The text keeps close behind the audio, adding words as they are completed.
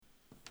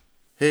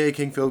Hey,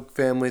 Kingfield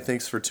family,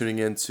 thanks for tuning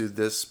in to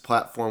this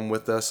platform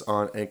with us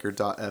on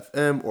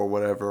Anchor.fm or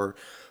whatever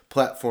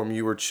platform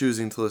you are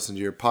choosing to listen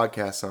to your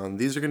podcast on.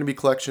 These are going to be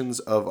collections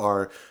of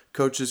our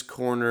Coaches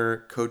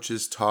Corner,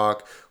 Coaches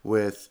Talk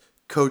with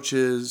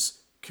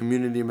coaches,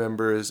 community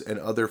members, and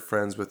other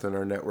friends within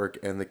our network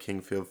and the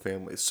Kingfield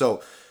family.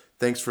 So,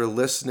 thanks for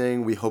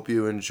listening. We hope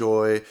you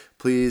enjoy.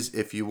 Please,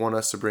 if you want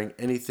us to bring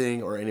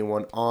anything or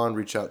anyone on,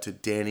 reach out to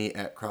Danny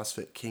at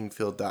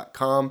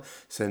CrossFitKingfield.com.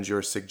 Send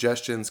your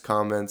suggestions,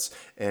 comments,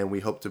 and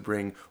we hope to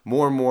bring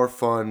more and more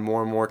fun,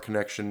 more and more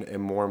connection,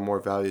 and more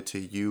value to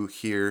you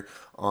here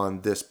on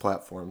this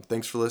platform.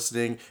 Thanks for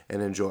listening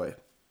and enjoy.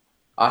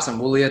 Awesome.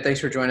 Well, Leah, thanks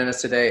for joining us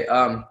today.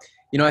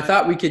 I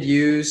thought we could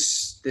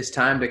use this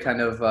time to kind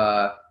of,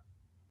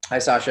 hi,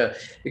 Sasha,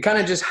 to kind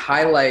of just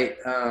highlight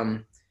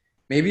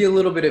maybe a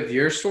little bit of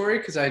your story,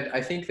 because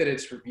I think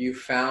that you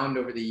found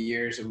over the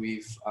years that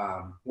we've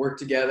worked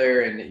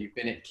together and that you've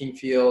been at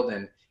Kingfield,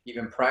 and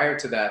even prior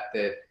to that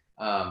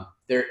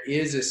there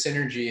is a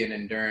synergy in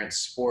endurance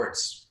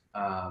sports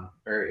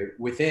or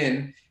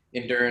within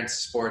endurance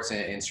sports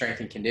and strength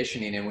and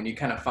conditioning. And when you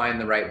kind of find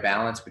the right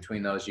balance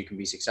between those, you can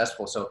be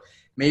successful. So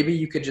maybe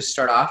you could just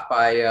start off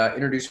by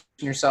introducing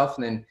yourself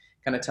and then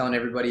kind of telling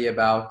everybody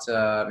about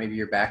maybe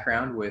your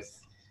background with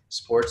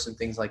sports and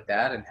things like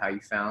that and how you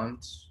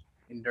found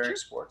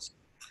endurance sports.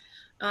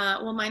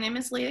 Well, my name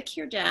is Leah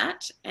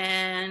Kierdat,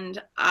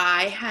 and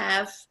I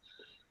have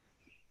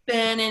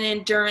been an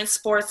endurance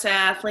sports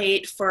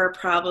athlete for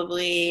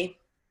probably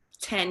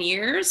 10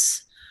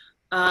 years.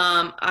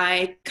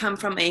 I come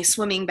from a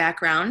swimming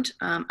background.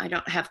 I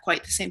don't have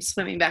quite the same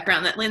swimming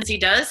background that Lindsay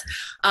does,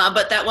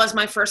 but that was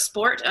my first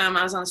sport.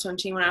 I was on the swim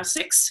team when I was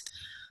 6,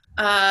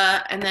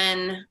 and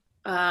then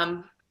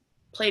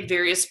played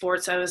various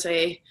sports. I was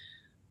a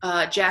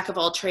jack of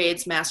all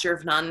trades, master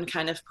of none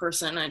kind of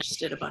person. I just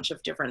did a bunch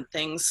of different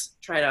things,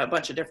 tried out a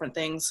bunch of different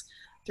things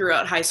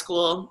throughout high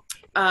school.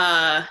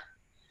 And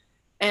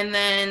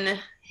then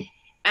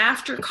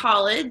after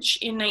college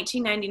in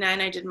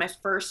 1999, I did my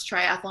first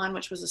triathlon,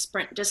 which was a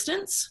sprint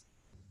distance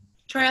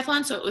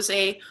triathlon. So it was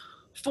a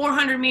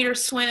 400-meter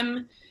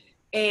swim,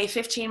 a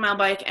 15-mile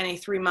bike, and a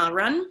 3-mile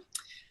run.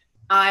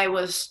 I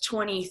was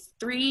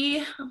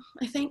 23,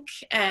 I think,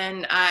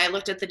 and I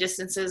looked at the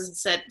distances and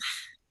said,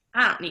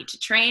 I don't need to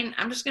train.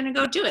 I'm just going to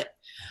go do it.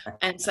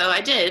 And so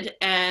I did,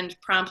 and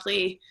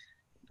promptly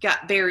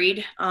got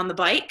buried on the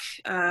bike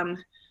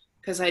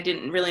because I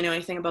didn't really know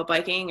anything about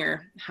biking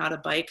or how to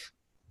bike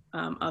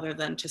other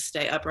than to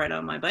stay upright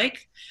on my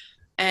bike.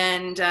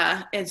 And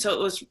so it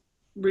was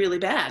really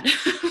bad.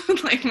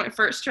 Like my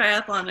first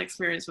triathlon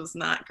experience was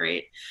not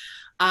great.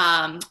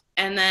 And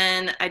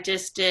then I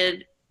just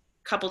did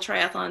a couple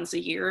triathlons a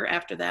year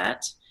after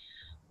that.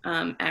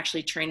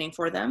 Actually training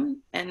for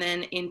them. And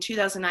then in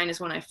 2009 is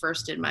when I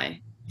first did my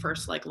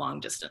first long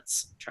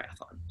distance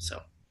triathlon.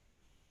 So,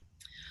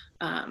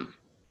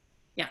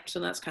 so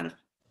that's kind of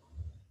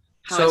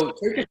how. So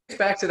take us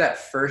back to that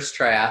first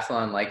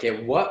triathlon. Like,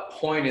 at what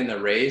point in the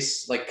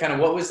race, kind of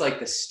what was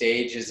the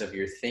stages of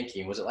your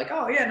thinking? Was it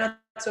oh yeah, not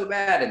so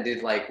bad?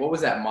 And what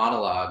was that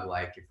monologue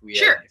like? If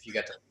you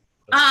got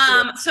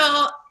to.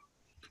 So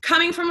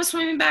coming from a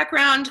swimming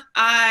background,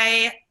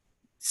 I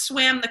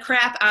swam the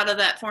crap out of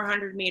that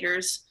 400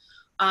 meters.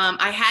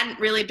 I hadn't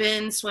really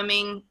been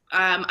swimming.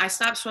 I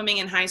stopped swimming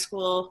in high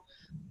school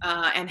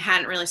and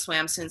hadn't really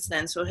swam since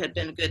then. So it had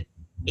been a good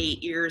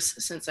 8 years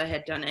since I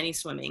had done any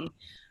swimming.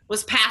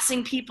 Was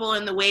passing people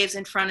in the waves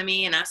in front of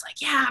me, and I was like,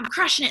 yeah, I'm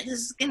crushing it. This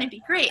is going to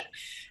be great.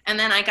 And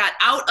then I got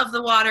out of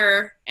the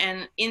water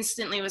and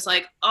instantly was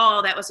like,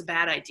 oh, that was a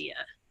bad idea.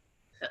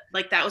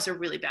 That was a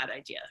really bad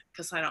idea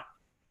because I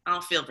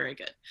don't feel very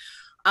good.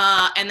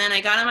 And then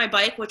I got on my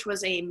bike, which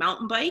was a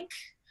mountain bike,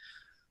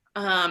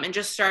 and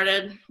just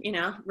started,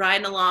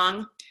 riding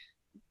along.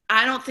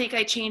 I don't think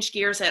I changed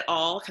gears at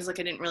all because I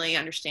didn't really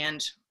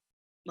understand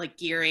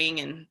gearing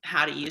and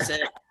how to use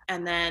it.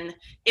 And then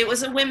it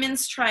was a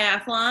women's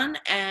triathlon.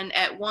 And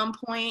at one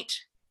point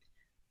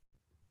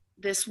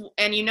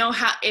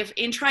how, if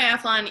in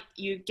triathlon,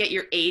 you get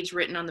your age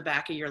written on the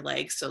back of your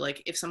leg. So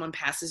if someone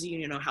passes you,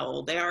 you know how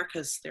old they are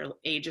because their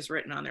age is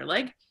written on their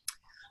leg.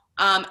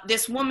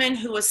 This woman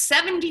who was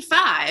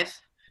 75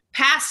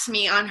 passed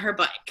me on her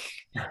bike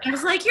and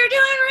was like, you're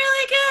doing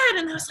really good.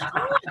 And I was like,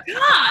 oh my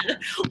God,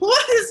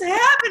 what is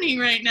happening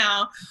right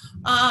now?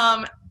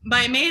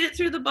 I made it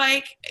through the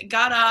bike,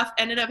 got off,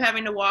 ended up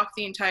having to walk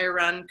the entire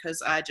run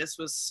because I just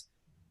was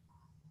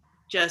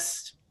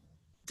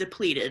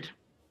depleted.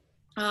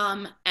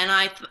 And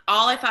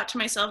all I thought to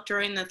myself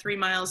during the 3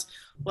 miles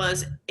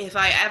was, if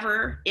I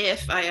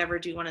ever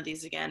do one of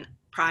these again,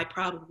 I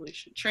probably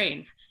should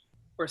train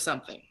or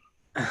something.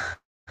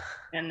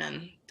 And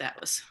then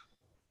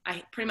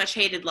I pretty much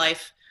hated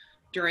life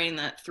during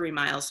the 3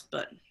 miles,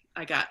 but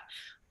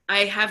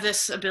I have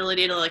this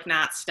ability to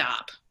not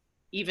stop,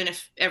 even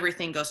if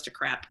everything goes to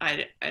crap.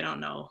 I don't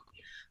know.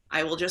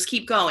 I will just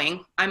keep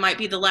going. I might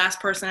be the last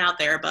person out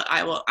there, but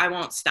I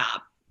won't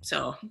stop.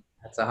 So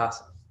that's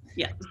awesome.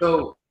 Yeah.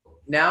 So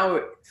now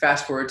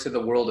fast forward to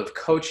the world of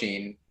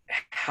coaching.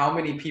 how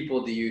many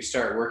people do you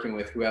start working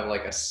with who have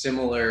like a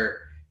similar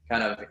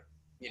kind of,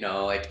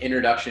 like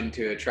introduction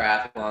to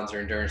triathlons or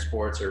endurance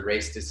sports or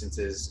race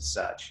distances and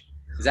such?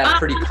 Is that a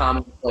pretty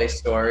commonplace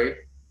story?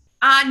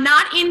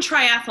 Not in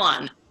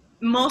triathlon,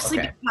 mostly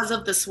Okay. because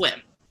of the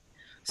swim.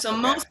 So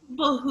Okay. most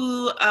people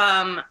who,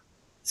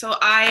 so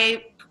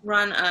I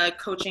run a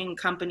coaching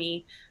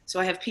company. So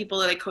I have people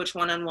that I coach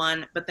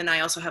one-on-one, but then I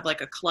also have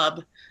like a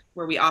club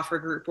where we offer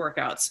group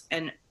workouts.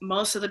 And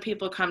most of the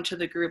people come to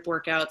the group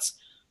workouts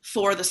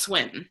for the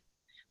swim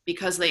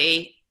because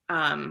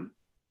 90%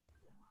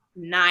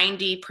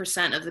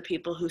 of the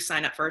people who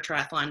sign up for a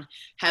triathlon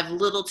have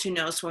little to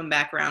no swim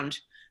background.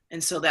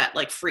 And so that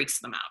like freaks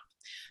them out.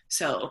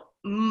 So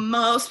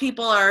most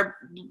people are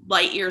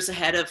light years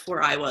ahead of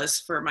where I was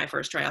for my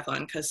first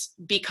triathlon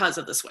because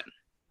of the swim.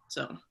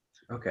 So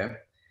Okay.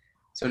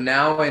 So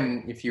now,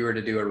 if you were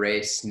to do a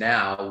race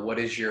now, what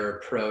is your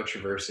approach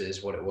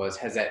versus what it was?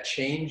 Has that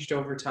changed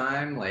over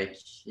time? Like,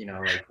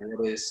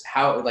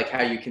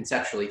 how you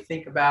conceptually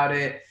think about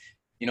it?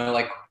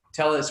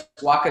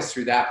 Walk us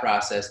through that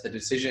process, the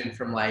decision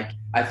from like,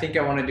 I think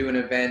I want to do an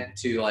event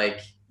to like,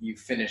 you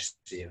finished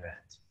the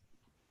event.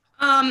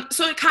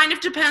 So it kind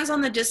of depends on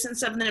the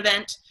distance of an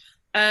event.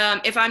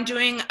 If I'm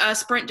doing a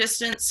sprint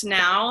distance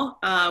now,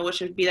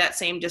 which would be that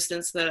same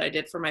distance that I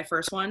did for my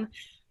first one,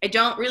 I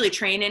don't really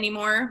train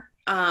anymore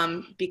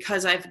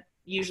because I've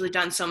usually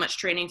done so much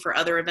training for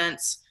other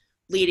events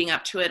leading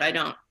up to it. I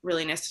don't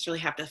really necessarily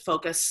have to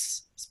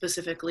focus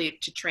specifically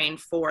to train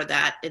for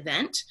that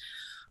event.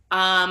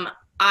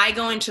 I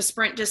go into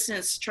sprint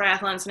distance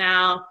triathlons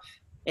now.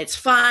 It's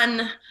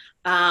fun.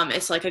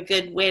 It's like a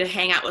good way to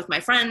hang out with my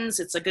friends.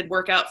 It's a good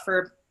workout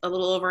for a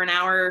little over an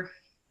hour.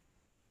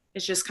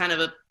 It's just kind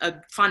of a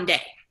fun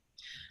day.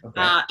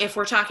 Okay. If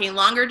we're talking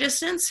longer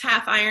distance,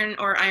 half iron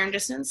or iron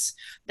distance,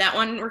 that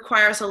one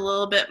requires a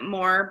little bit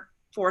more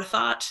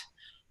forethought.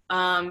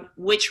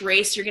 Which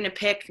race you're going to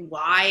pick,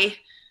 why,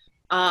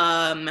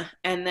 and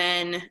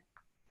then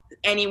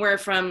anywhere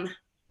from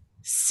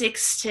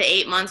 6 to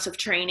 8 months of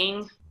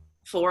training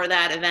for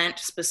that event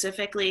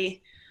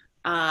specifically.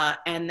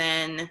 And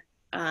then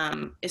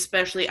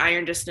especially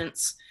iron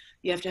distance,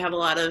 you have to have a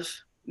lot of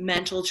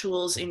mental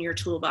tools in your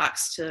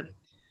toolbox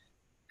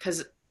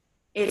because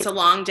it's a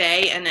long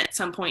day, and at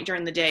some point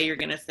during the day you're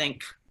going to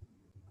think,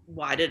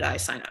 why did I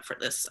sign up for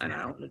this? And I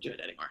don't want to do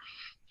it anymore.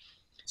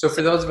 So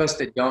for those of us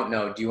that don't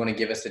know, do you want to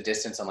give us the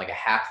distance on like a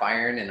half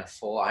iron and a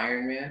full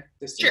Ironman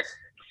distance? Sure.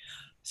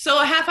 So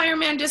a half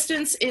Ironman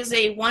distance is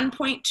a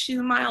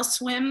 1.2 mile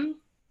swim,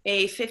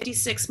 a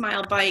 56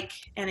 mile bike,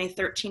 and a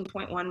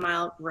 13.1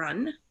 mile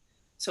run.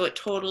 So it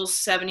totals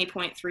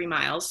 70.3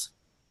 miles.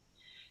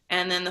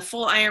 And then the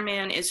full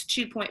Ironman is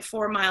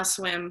 2.4 mile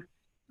swim,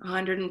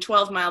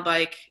 112 mile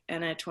bike,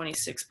 and a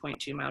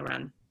 26.2 mile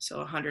run.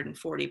 So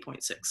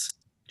 140.6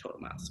 total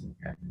miles.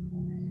 Okay.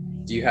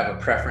 Do you have a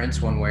preference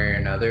one way or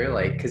another?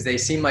 Like, because they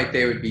seem like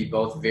they would be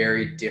both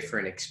very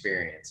different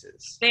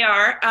experiences. They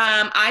are.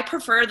 I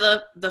prefer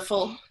the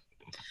full.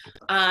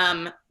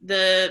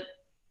 The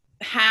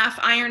half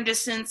iron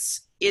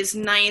distance is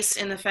nice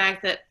in the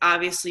fact that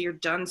obviously you're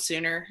done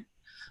sooner.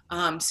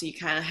 So you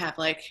kind of have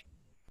like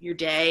your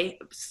day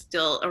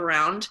still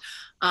around.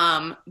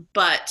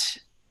 But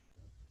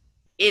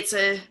it's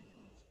a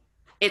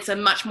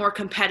much more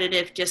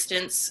competitive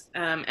distance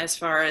as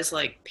far as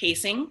like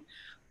pacing.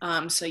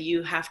 So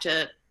you have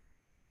to,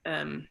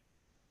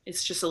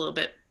 it's just a little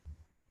bit,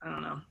 I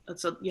don't know.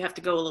 You have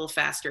to go a little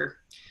faster.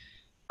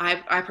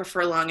 I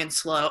prefer long and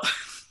slow.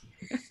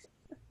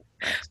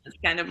 That's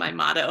kind of my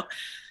motto.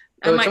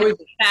 So I might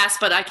be fast,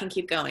 but I can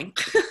keep going.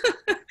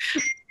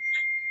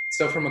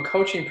 So from a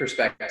coaching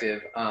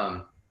perspective,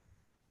 I'm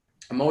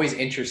always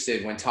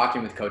interested when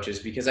talking with coaches,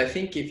 because I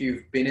think if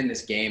you've been in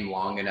this game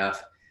long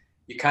enough,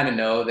 you kind of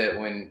know that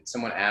when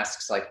someone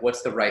asks like,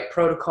 what's the right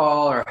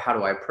protocol, or how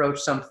do I approach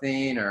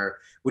something, or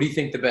what do you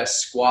think the best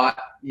squat,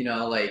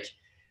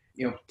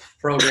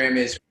 program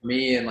is for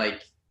me? And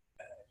like,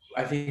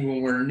 I think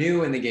when we're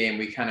new in the game,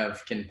 we kind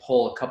of can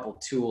pull a couple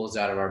tools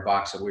out of our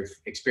box that we've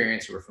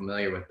experienced or we're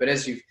familiar with. But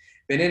as you've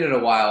been in it a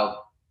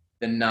while,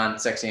 the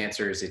non-sexy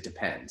answer is it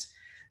depends.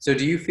 So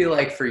do you feel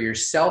like for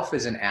yourself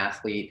as an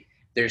athlete,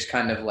 there's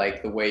kind of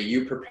like the way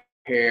you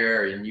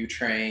prepare and you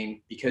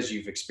train because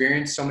you've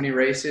experienced so many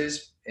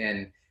races,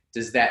 and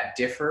does that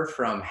differ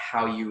from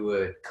how you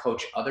would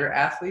coach other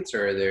athletes,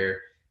 or are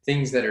there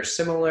things that are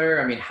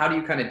similar? I mean, how do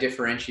you kind of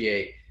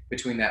differentiate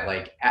between that,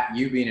 like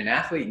you being an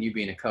athlete and you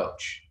being a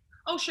coach?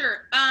 Oh,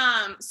 sure.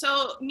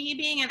 So me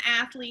being an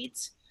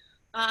athlete,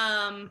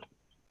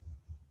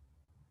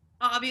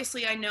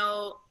 obviously I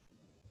know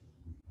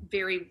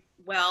very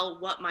well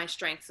what my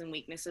strengths and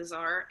weaknesses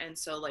are, and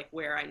so like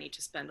where I need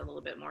to spend a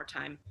little bit more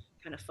time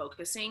kind of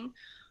focusing.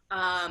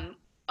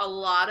 A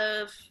lot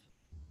of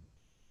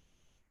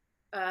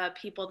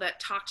people that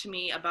talk to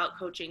me about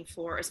coaching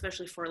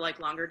especially for like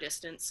longer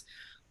distance,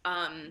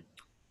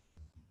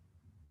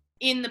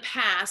 in the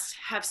past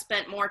have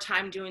spent more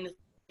time doing the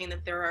thing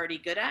that they're already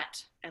good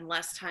at and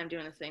less time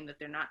doing the thing that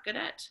they're not good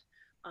at.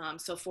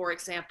 So for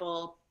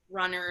example,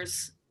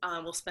 runners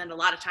will spend a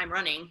lot of time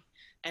running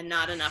and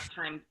not enough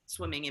time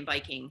swimming and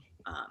biking.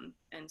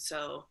 And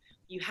so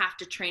you have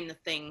to train the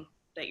thing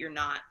that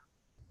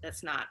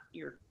that's not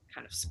your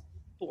kind of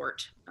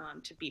sport,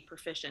 to be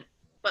proficient,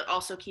 but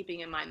also keeping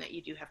in mind that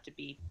you do have to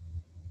be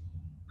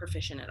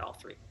proficient at all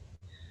three.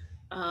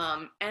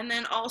 And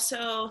then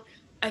also,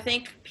 I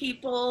think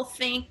people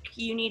think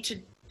you need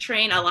to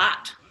train a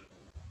lot,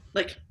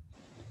 like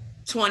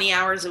 20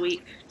 hours a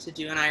week to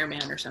do an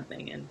Ironman or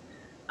something.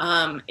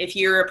 And if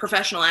you're a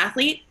professional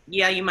athlete,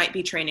 yeah, you might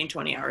be training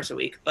 20 hours a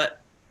week,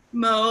 but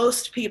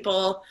most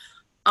people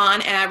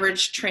on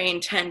average train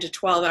 10 to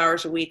 12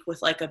 hours a week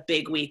with like a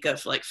big week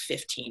of like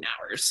 15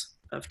 hours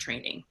of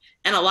training.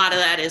 And a lot of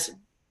that is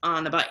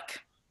on the bike.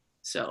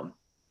 So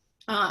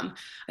I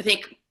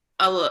think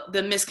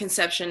the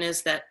misconception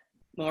is that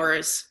more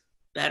is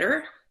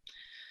better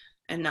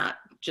and not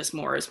just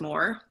more is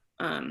more.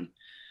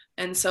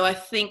 And so I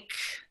think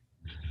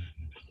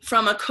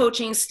from a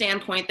coaching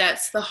standpoint,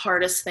 that's the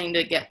hardest thing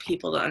to get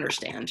people to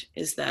understand,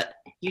 is that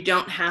you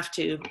don't have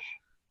to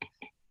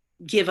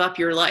give up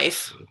your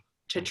life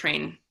to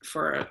train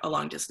for a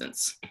long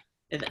distance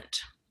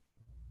event.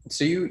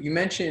 So you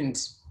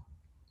mentioned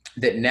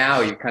that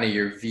now you kind of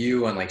your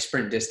view on like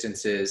sprint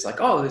distances, like,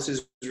 oh, this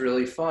is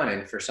really fun.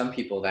 And for some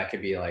people that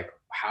could be like,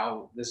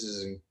 how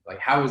is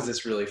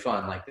this really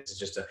fun? Like, this is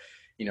just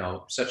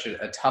such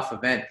a tough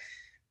event.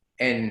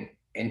 And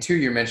two,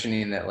 you're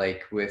mentioning that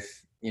like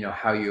with,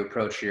 how you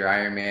approach your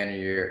Ironman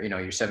or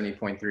your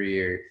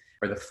 70.3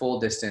 or the full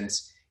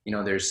distance,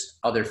 there's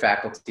other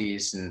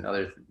faculties and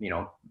other,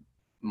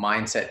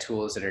 mindset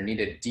tools that are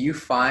needed. Do you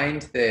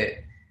find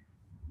that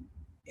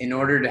in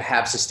order to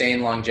have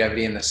sustained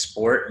longevity in the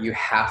sport, you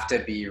have to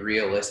be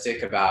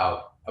realistic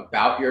about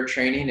your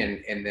training,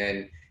 and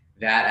then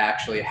that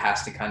actually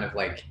has to kind of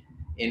like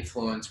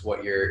influence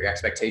what your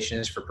expectation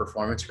is for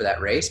performance for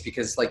that race?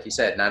 Because like you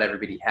said, not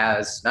everybody's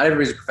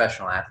a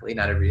professional athlete.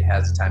 Not everybody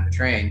has the time to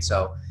train.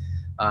 So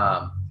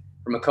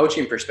from a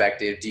coaching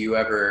perspective, do you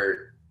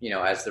ever,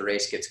 as the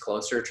race gets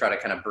closer, try to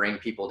kind of bring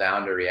people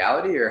down to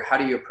reality, or how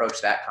do you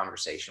approach that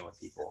conversation with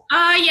people?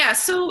 Yeah.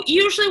 So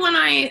usually when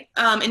I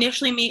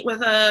initially meet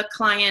with a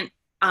client,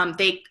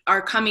 they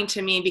are coming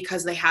to me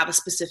because they have a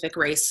specific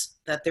race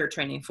that they're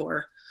training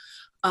for.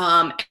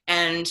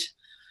 And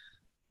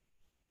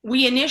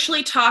we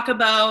initially talk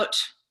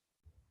about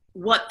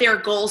what their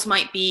goals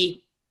might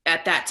be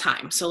at that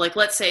time. So like,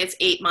 let's say it's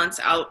 8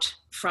 months out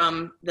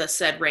from the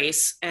said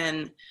race,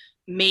 and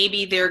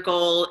maybe their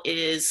goal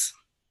is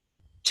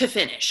to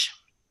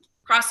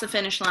cross the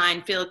finish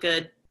line, feel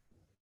good,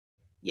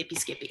 yippee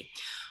skippy.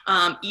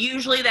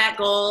 Usually that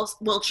goal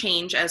will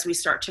change as we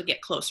start to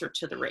get closer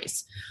to the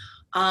race.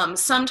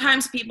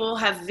 Sometimes people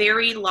have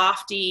very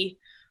lofty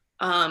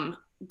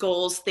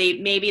goals.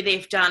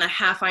 They've done a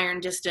half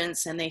iron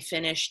distance and they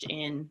finished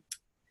in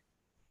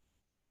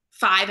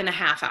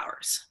 5.5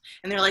 hours.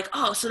 And they're like,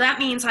 oh, so that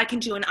means I can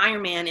do an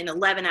Ironman in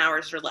 11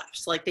 hours or less.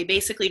 So like they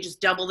basically just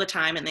double the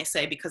time, and they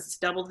say, because it's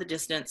double the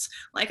distance,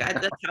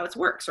 that's how it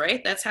works,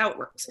 right? That's how it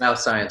works. How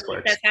science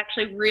works. That's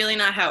actually really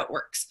not how it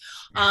works.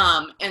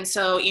 And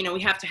so,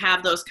 we have to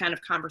have those kind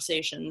of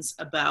conversations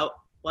about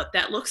what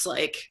that looks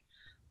like,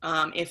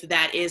 if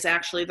that is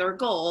actually their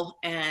goal,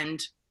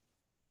 and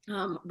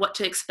what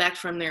to expect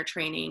from their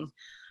training.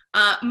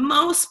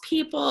 Most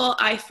people,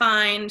 I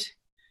find,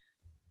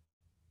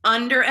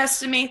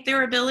 underestimate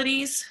their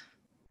abilities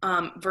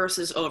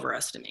versus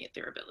overestimate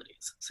their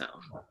abilities. So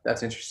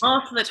that's interesting.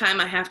 Most of the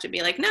time I have to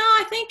be like, no,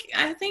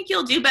 I think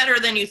you'll do better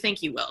than you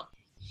think you will.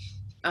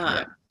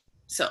 Yeah.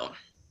 So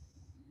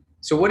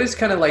what is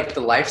kind of like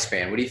the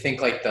lifespan? What do you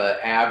think, like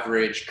the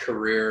average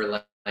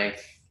career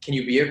length? Can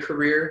you be a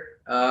career,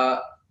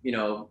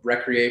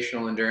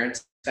 recreational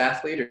endurance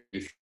athlete, or do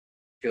you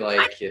feel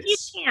like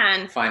it's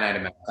a finite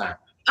amount of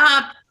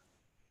time?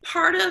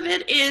 Part of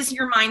it is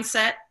your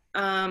mindset.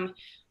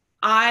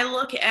 I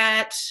look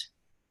at,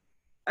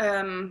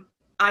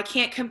 I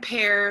can't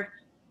compare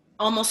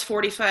almost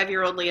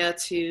 45-year-old Leah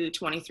to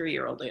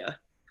 23-year-old Leah,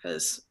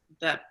 because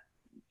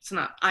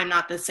I'm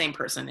not the same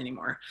person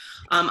anymore.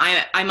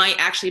 I might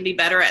actually be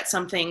better at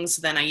some things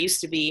than I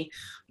used to be,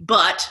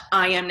 but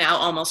I am now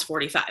almost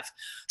 45.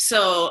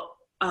 So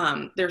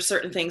there's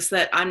certain things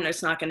that I'm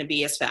just not going to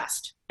be as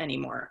fast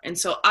anymore. And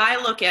so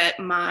I look at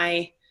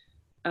my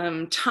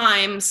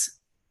times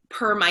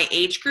per my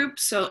age group.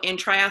 So in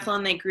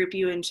triathlon, they group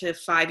you into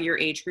 5-year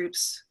age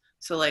groups.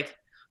 So like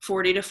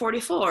 40 to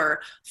 44,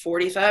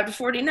 45 to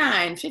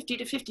 49, 50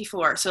 to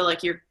 54. So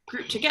like you're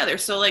grouped together.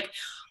 So like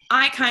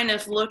I kind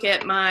of look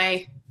at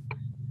my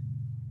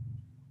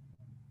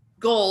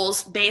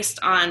goals based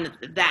on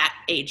that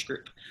age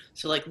group.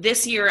 So like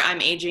this year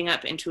I'm aging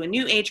up into a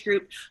new age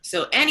group.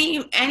 So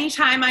any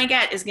time I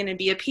get is going to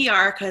be a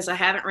PR, because I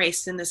haven't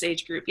raced in this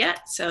age group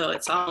yet. So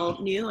it's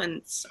all new and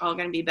it's all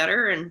going to be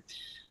better. And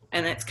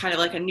it's kind of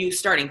like a new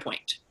starting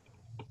point.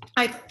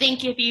 I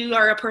think if you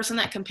are a person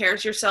that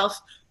compares yourself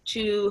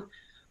to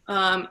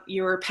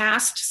your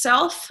past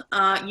self,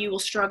 you will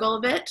struggle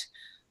a bit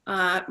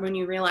when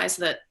you realize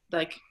that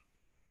like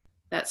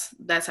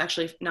That's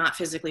actually not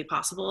physically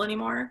possible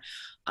anymore.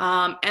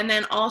 And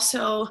then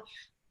also,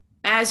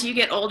 as you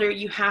get older,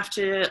 you have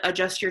to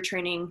adjust your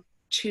training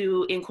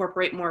to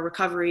incorporate more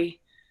recovery.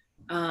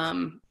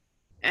 And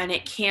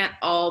it can't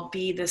all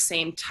be the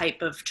same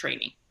type of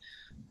training.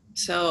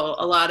 So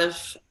a lot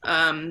of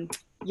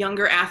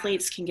younger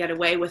athletes can get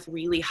away with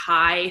really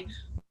high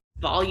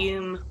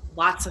volume,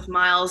 lots of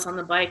miles on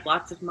the bike,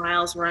 lots of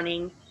miles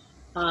running.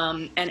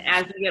 And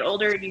as you get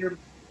older, your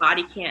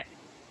body can't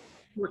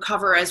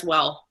recover as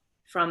well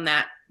from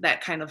that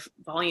kind of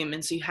volume.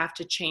 And so you have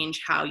to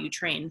change how you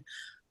train.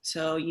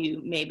 So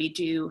you maybe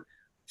do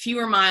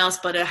fewer miles,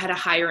 but at a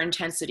higher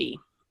intensity.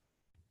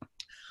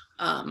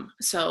 And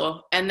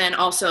then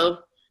also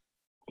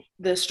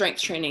the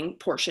strength training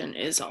portion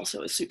is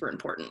also super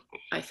important,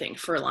 I think,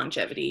 for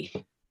longevity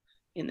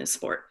in this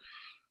sport.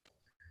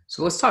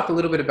 So let's talk a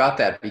little bit about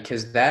that,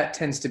 because that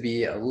tends to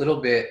be a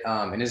little bit,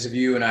 and as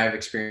you and I have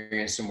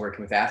experienced in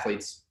working with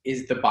athletes,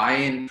 is the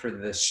buy-in for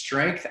the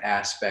strength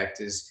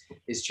aspect is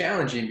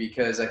challenging,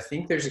 because I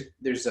think there's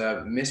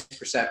a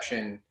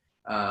misperception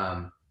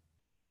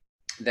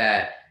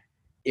that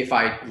if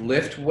I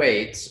lift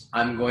weights,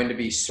 I'm going to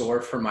be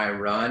sore for my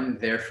run,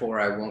 therefore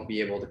I won't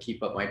be able to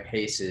keep up my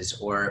paces.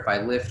 Or if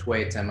I lift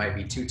weights, I might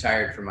be too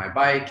tired for my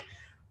bike.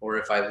 Or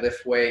if I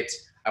lift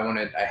weights, I'm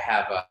going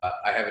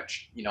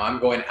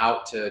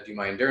out to do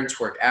my endurance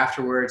work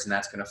afterwards, and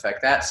that's going to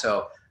affect that.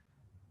 So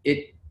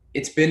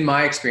it's been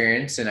my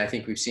experience, and I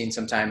think we've seen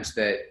sometimes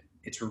that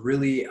it's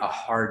really a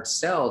hard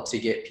sell to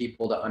get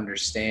people to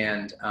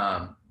understand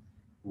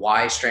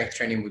why strength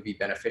training would be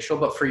beneficial.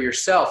 But for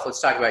yourself,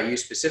 let's talk about you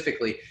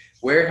specifically.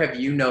 Where have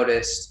you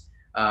noticed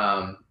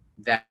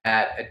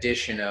that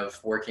addition of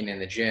working in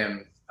the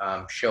gym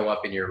show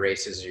up in your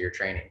races or your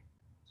training?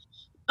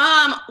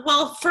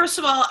 Well, first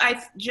of all,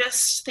 I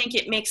just think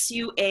it makes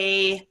you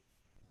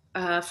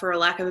for a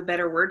lack of a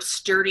better word,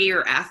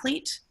 sturdier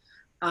athlete.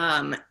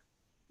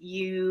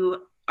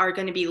 You are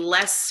going to be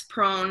less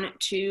prone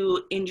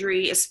to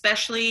injury,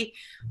 especially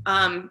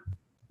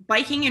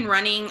biking and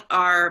running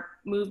are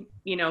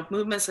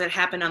movements that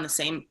happen on the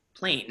same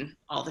plane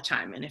all the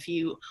time. And if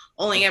you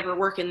only ever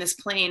work in this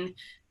plane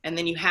and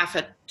then you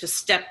have to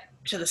step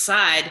to the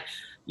side,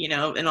 and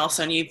all of a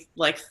sudden you've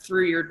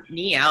threw your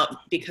knee out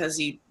because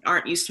you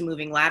aren't used to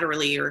moving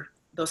laterally or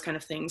those kind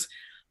of things.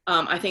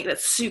 I think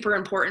that's super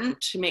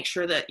important to make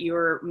sure that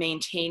you're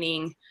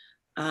maintaining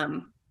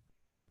kind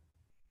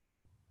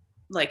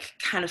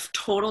of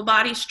total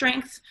body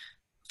strength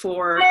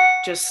for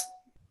just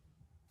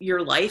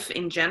your life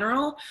in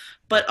general.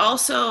 But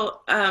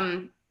also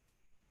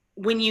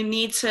when you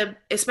need to,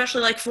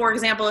 especially for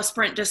example, a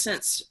sprint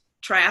distance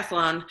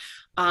triathlon,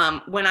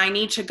 when I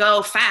need to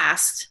go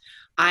fast,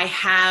 I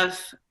have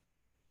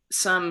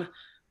some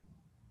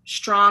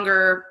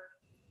stronger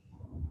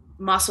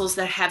muscles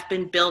that have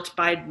been built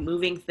by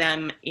moving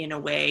them in a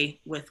way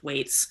with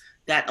weights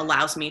that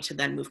allows me to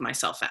then move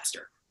myself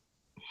faster.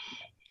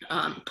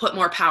 Put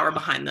more power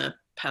behind the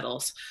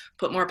pedals,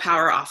 put more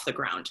power off the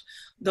ground,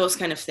 those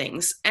kind of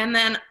things. And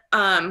then,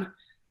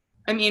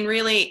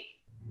 really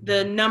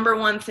the number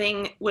one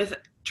thing with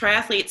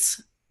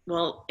triathletes,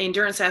 well,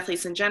 endurance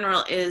athletes in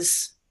general,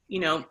 is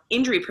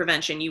injury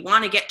prevention. You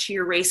want to get to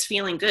your race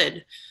feeling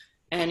good.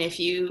 And if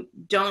you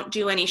don't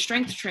do any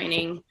strength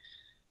training,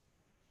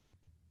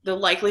 the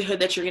likelihood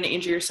that you're going to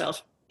injure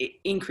yourself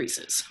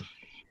increases.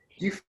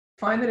 Do you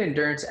find that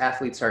endurance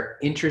athletes are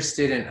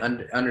interested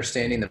in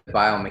understanding the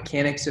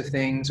biomechanics of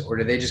things, or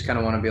do they just kind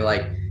of want to be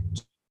like,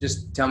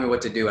 just tell me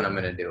what to do and I'm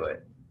going to do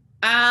it?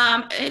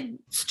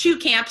 It's two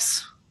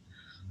camps.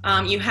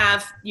 You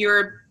have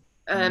your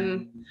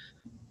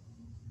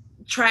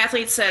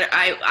triathletes that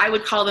I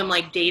would call them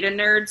data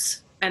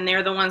nerds, and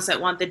they're the ones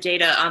that want the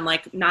data on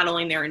not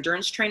only their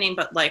endurance training,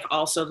 but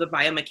also the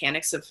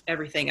biomechanics of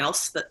everything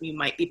else that you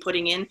might be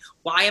putting in.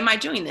 Why am I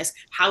doing this?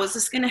 How is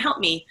this going to help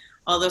me?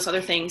 All those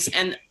other things.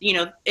 And,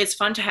 it's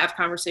fun to have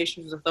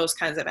conversations with those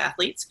kinds of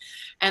athletes.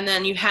 And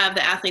then you have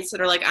the athletes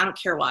that are I don't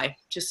care why,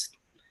 just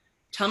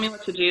tell me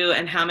what to do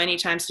and how many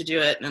times to do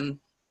it. And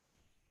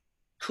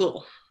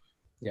cool.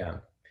 Yeah.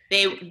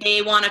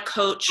 They want to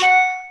coach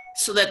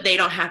so that they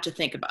don't have to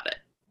think about it.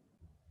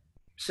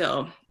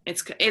 So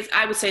it's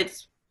I would say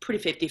it's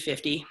pretty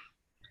 50-50.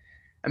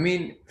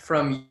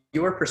 From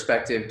your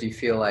perspective, do you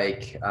feel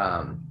like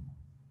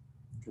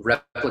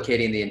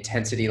replicating the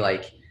intensity,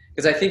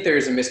 because I think there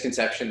is a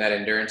misconception that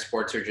endurance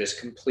sports are just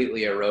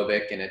completely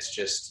aerobic and it's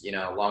just,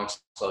 long,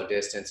 slow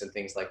distance and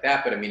things like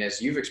that. But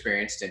as you've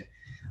experienced in,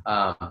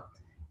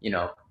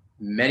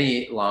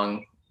 many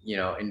long,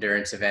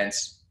 endurance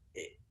events,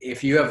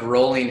 if you have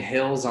rolling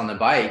hills on the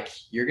bike,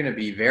 you're going to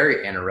be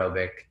very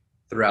anaerobic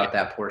throughout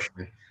that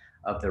portion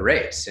of the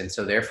race. And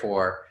so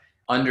therefore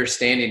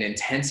understanding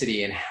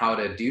intensity and how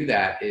to do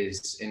that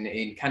is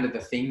in kind of the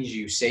things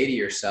you say to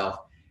yourself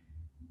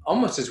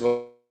almost is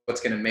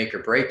what's going to make or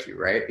break you,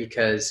 right?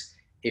 Because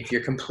if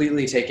you're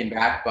completely taken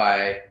back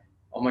by,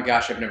 oh my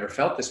gosh, I've never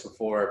felt this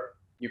before,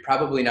 you're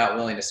probably not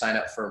willing to sign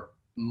up for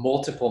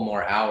multiple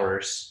more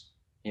hours,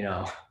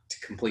 to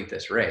complete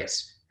this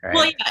race. right?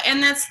 Well, yeah,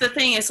 and that's the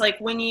thing is like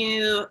when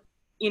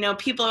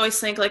people always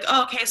think like,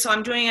 oh, okay, so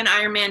I'm doing an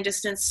Ironman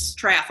distance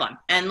triathlon,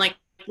 and like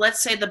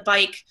let's say the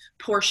bike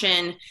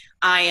portion,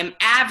 I am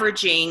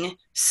averaging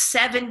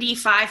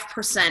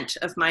 75%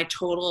 of my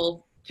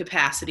total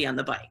capacity on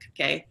the bike.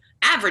 Okay,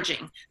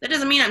 averaging. That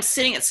doesn't mean I'm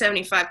sitting at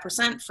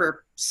 75%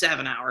 for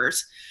 7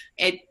 hours.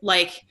 It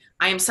like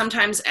I am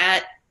sometimes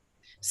at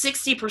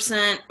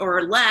 60%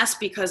 or less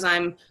because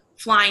I'm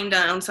flying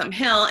down some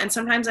hill, and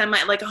sometimes I'm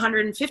at like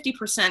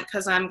 150%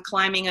 because I'm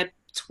climbing a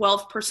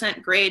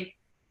 12% grade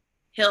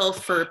hill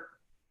for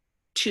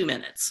 2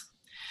 minutes.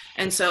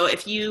 And so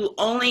if you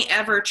only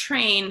ever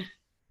train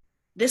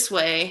this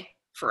way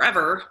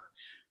forever,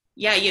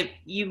 yeah,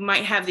 you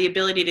might have the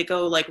ability to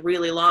go like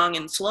really long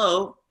and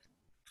slow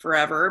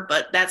forever,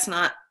 but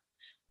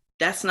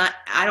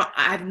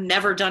I've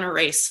never done a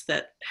race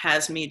that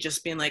has me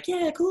just being like,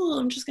 yeah, cool,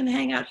 I'm just going to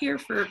hang out here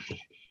for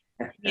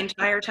the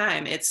entire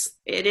time. It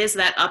is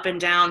that up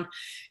and down.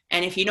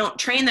 And if you don't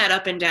train that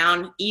up and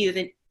down,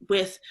 either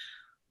with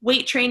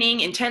weight training,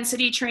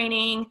 intensity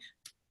training,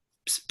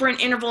 sprint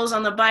intervals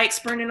on the bike,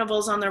 sprint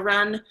intervals on the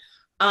run,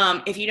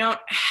 if you don't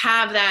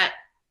have that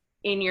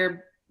in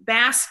your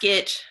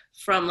basket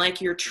from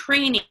like your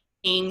training,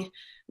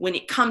 when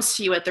it comes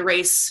to you at the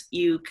race,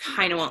 you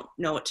kind of won't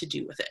know what to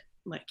do with it.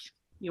 Like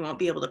you won't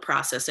be able to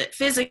process it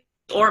physically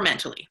or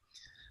mentally.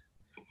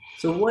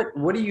 So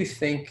what do you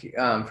think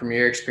from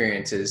your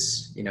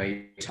experiences?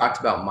 You talked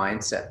about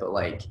mindset, but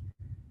like,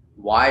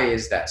 why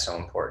is that so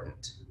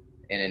important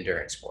in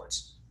endurance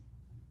sports?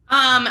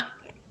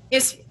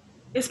 It's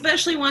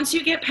especially once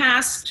you get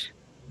past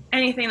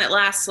anything that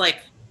lasts like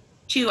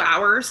 2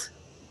 hours.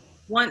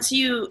 Once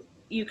you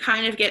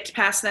kind of get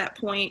past that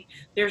point,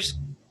 there's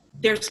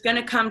going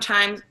to come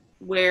times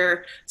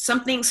where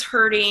something's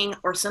hurting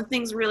or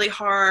something's really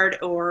hard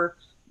or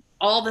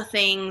all the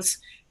things,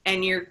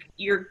 and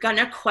you're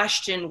gonna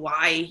question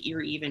why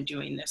you're even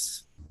doing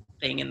this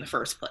thing in the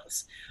first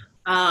place.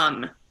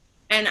 And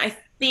I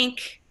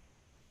think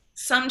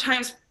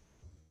sometimes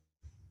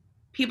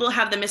people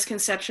have the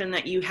misconception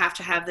that you have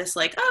to have this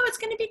like, oh, it's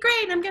going to be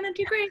great, I'm going to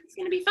do great, it's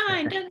going to be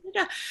fine, da, da,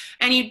 da.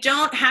 And you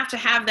don't have to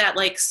have that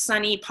like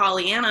sunny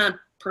Pollyanna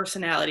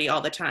personality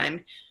all the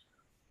time.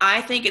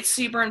 I think it's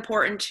super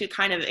important to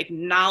kind of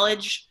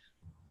acknowledge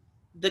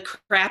the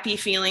crappy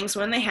feelings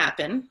when they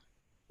happen.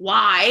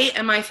 Why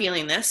am I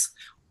feeling this?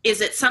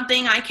 Is it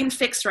something I can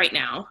fix right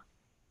now?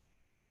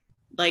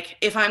 Like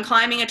if I'm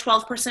climbing a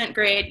 12%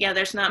 grade, yeah,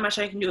 there's not much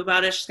I can do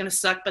about it. It's just going to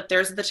suck, but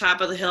there's the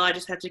top of the hill. I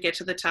just have to get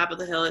to the top of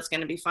the hill. It's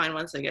going to be fine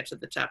once I get to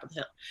the top of the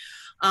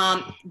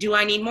hill. Do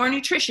I need more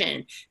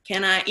nutrition?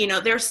 Can I,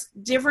 there's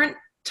different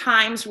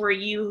times where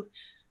you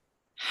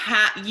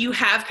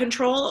have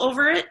control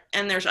over it,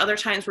 and there's other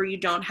times where you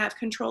don't have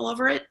control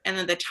over it. And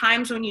then the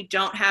times when you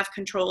don't have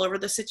control over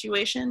the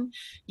situation,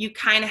 you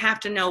kind of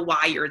have to know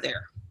why you're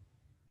there.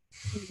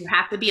 You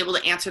have to be able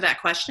to answer that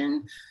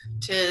question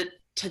to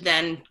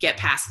then get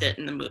past it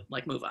and then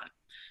move on.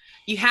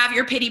 You have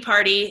your pity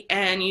party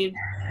and you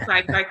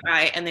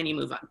cry, and then you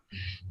move on.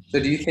 So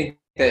do you think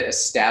that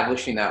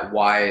establishing that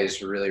why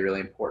is really,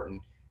 really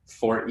important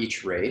for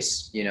each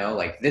race?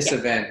 Like this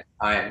event,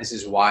 this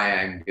is why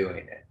I'm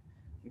doing it.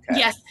 Okay.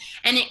 Yes,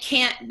 and it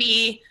can't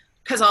be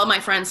because all my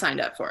friends signed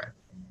up for it.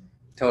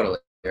 Totally,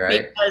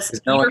 right? Because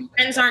your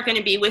friends aren't going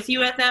to be with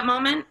you at that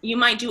moment. You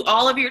might do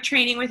all of your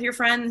training with your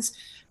friends,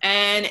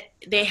 and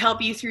they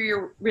help you through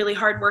your really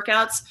hard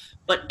workouts.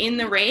 But in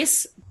the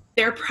race,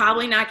 they're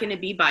probably not going to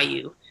be by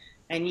you,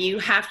 and you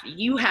have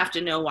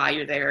to know why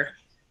you're there,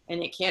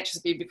 and it can't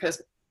just be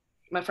because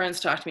my friends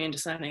talked me into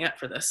signing up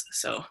for this.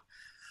 So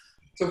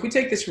if we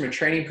take this from a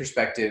training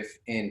perspective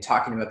and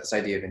talking about this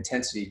idea of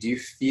intensity, do you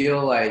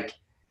feel like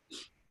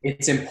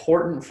it's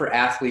important for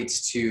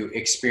athletes to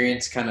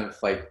experience kind of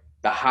like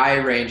the high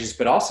ranges,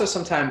 but also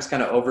sometimes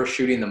kind of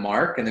overshooting the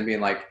mark and then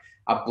being like,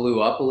 I blew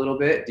up a little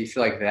bit? Do you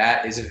feel like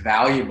that is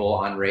valuable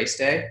on race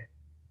day?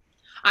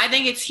 I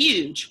think it's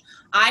huge.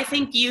 I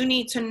think you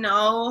need to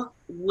know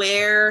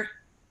where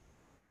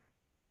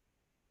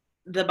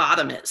the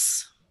bottom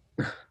is.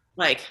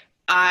 Like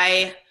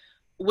I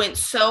went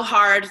so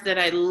hard that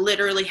I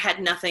literally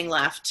had nothing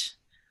left,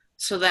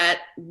 so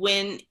that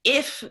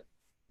if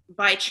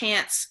by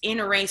chance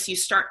in a race you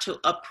start to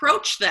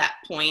approach that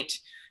point,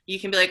 you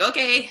can be like,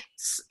 okay,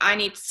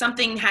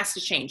 something has to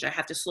change. I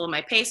have to slow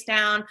my pace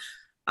down.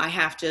 I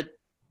have to,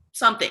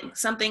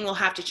 something will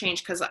have to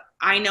change because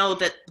I know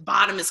that the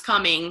bottom is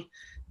coming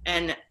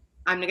and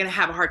I'm going to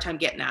have a hard time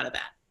getting out of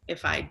that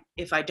if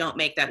I don't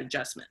make that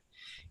adjustment.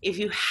 If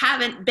you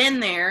haven't been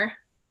there,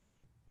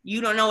 you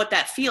don't know what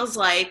that feels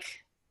like.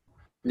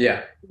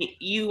 Yeah.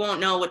 You won't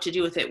know what to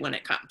do with it when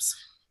it comes.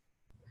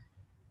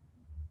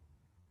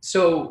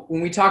 So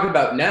when we talk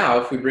about now,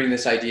 if we bring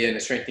this idea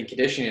into strength and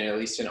conditioning, at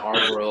least in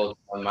our world,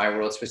 in my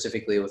world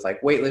specifically with like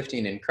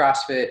weightlifting and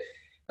CrossFit,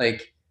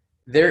 like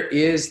there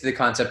is the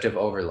concept of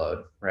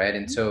overload, right?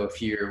 And so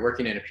if you're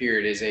working in a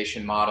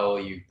periodization model,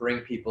 you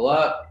bring people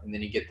up and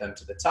then you get them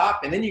to the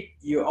top, and then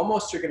you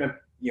almost are going to,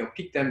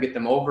 peak them, get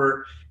them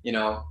over,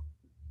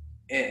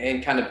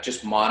 and kind of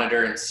just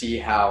monitor and see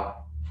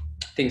how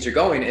things are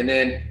going, and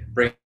then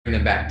bring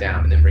them back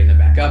down and then bring them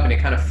back up. And it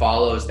kind of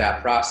follows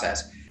that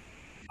process.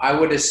 I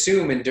would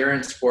assume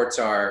endurance sports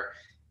are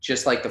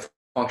just like the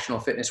functional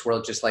fitness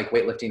world, just like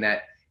weightlifting,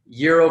 that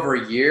year over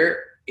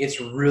year,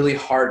 it's really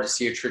hard to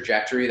see a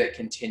trajectory that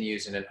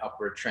continues in an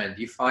upward trend.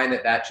 Do you find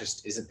that that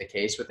just isn't the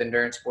case with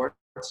endurance sports?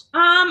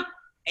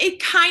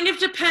 It kind of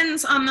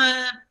depends on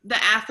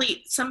the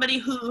athlete. Somebody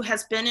who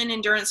has been in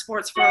endurance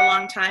sports for a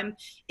long time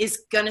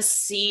is going to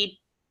see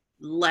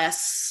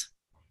less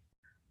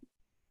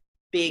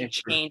big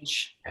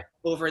change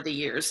over the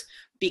years,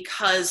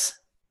 because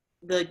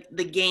the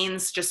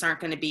gains just aren't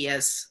going to be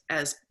as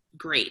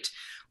great.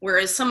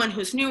 Whereas someone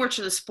who's newer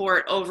to the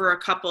sport over a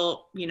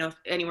couple,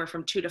 anywhere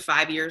from 2 to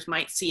 5 years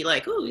might see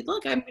like, oh,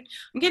 look, I'm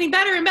getting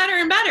better and better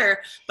and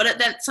better. But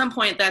at some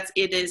point,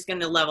 it is going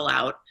to level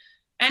out.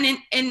 And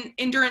in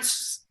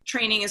endurance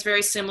training is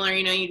very similar.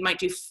 You might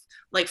do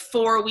like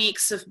 4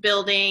 weeks of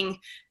building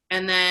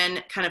and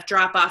then kind of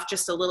drop off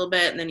just a little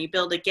bit, and then you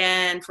build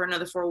again for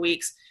another 4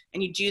 weeks,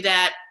 and you do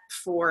that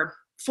for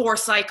 4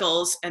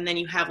 cycles, and then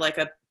you have like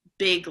a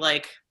big,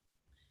 like,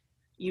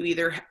 you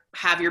either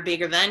have your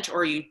big event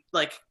or you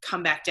like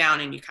come back down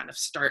and you kind of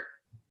start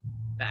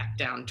back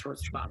down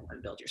towards the bottom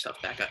and build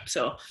yourself back up.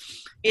 So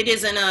it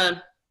isn't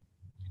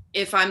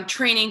if I'm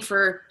training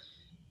for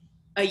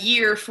a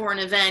year for an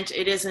event,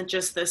 it isn't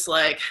just this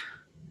like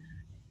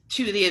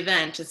to the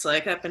event. It's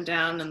like up and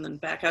down and then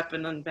back up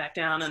and then back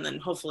down, and then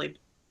hopefully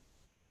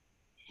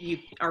you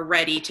are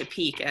ready to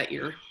peak at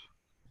your.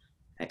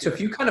 So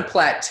if you kind of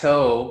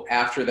plateau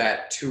after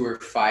that 2 or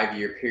 5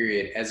 year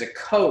period as a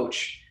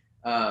coach,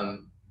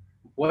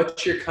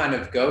 what's your kind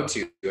of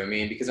go-to? I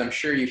mean, because I'm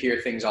sure you hear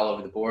things all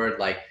over the board,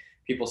 like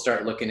people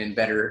start looking in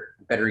better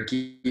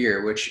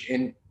gear, which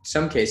in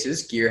some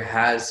cases gear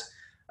has,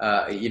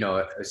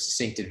 a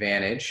succinct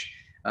advantage.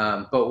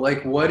 But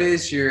like, what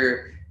is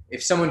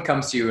if someone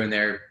comes to you and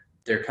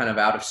they're kind of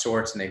out of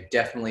sorts and they've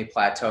definitely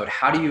plateaued,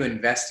 how do you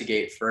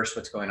investigate first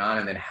what's going on,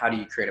 and then how do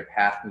you create a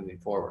path moving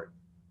forward?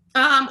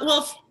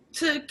 Well,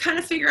 to kind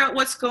of figure out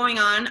what's going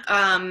on,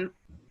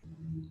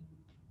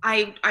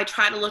 I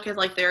try to look at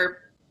like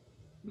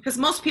because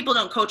most people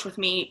don't coach with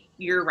me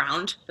year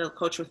round. They'll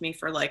coach with me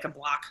for like a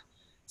block,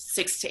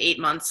 6 to 8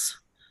 months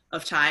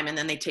of time, and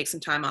then they take some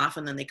time off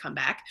and then they come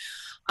back.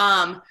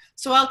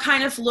 So I'll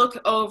kind of look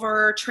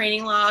over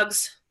training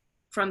logs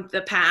from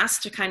the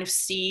past to kind of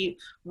see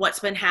what's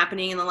been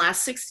happening in the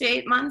last 6 to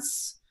 8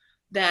 months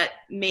that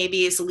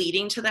maybe is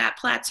leading to that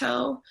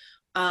plateau.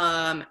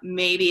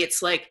 Maybe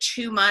it's like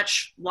too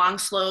much long,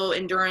 slow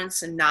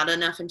endurance and not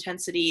enough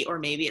intensity, or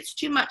maybe it's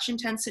too much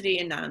intensity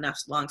and not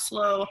enough long,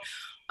 slow.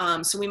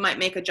 So we might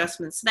make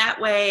adjustments that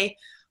way.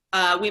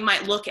 We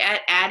might look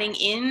at adding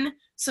in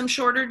some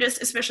shorter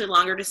distance, especially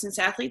longer distance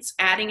athletes,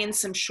 adding in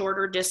some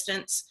shorter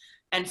distance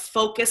and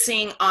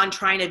focusing on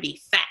trying to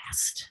be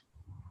fast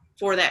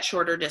for that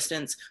shorter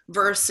distance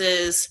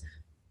versus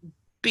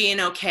being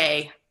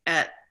okay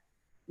at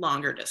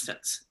longer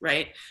distance,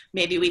 right?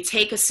 Maybe we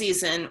take a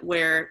season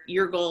where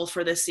your goal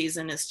for this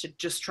season is to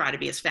just try to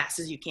be as fast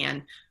as you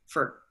can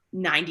for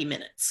 90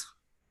 minutes,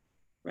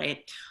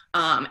 right?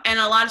 And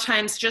a lot of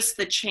times just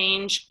the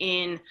change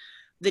in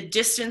the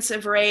distance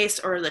of race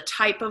or the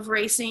type of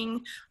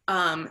racing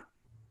can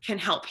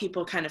help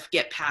people kind of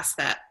get past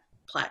that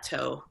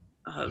plateau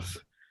of,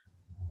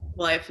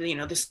 well,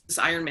 this is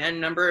Ironman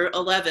number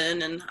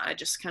 11 and I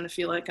just kind of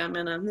feel like I'm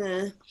in a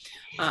meh.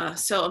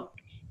 So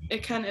it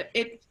kind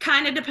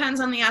of depends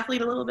on the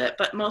athlete a little bit,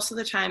 but most of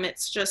the time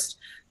it's just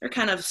they're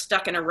kind of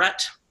stuck in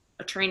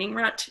a training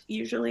rut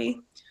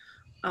usually.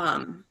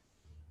 Nice.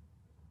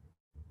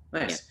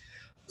 Yeah.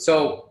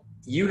 So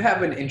you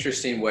have an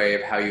interesting way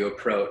of how you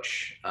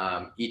approach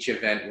each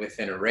event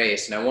within a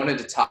race, and I wanted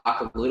to talk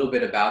a little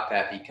bit about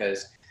that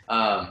because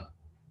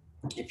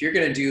if you're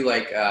going to do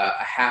like a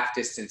half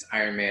distance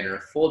Ironman or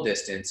a full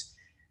distance,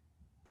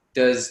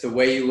 does the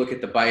way you look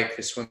at the bike,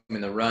 the swim,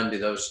 and the run, do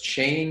those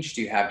change?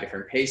 Do you have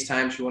different pace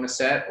times you want to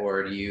set,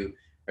 or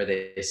are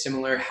they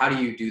similar? How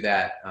do you do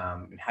that,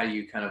 and how do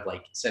you kind of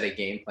like set a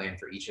game plan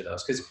for each of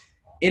those? Because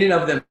in and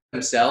of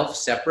themselves,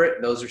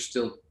 separate, those are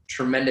still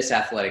tremendous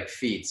athletic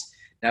feats.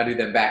 Now do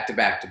them back to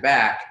back to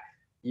back.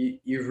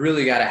 You've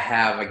really got to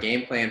have a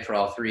game plan for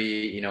all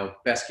three,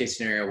 best case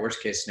scenario,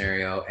 worst case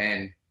scenario,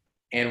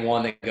 and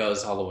one that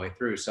goes all the way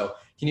through. So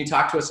can you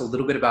talk to us a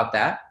little bit about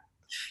that?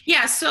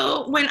 Yeah.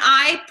 So when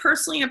I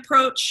personally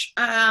approach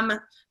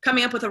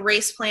coming up with a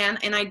race plan,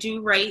 and I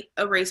do write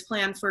a race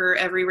plan for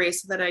every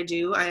race that I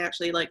do, I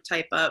actually like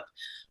type up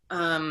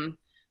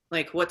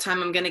like what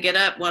time I'm going to get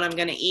up, what I'm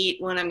going to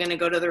eat, when I'm going to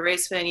go to the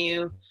race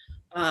venue.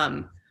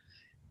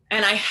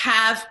 And I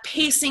have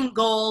pacing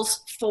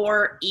goals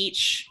for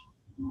each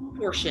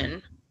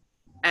portion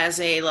as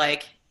a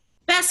like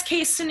best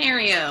case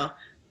scenario.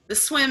 The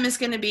swim is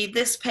going to be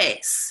this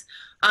pace.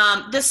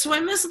 The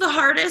swim is the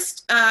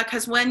hardest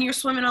because when you're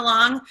swimming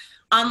along,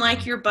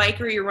 unlike your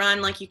bike or your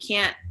run, like you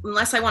can't,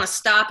 unless I want to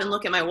stop and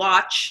look at my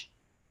watch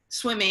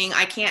swimming,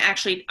 I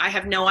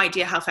have no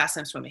idea how fast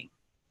I'm swimming.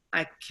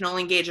 I can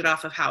only gauge it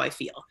off of how I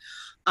feel.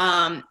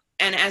 And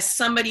as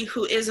somebody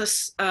who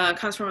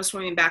comes from a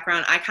swimming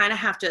background, I kind of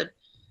have to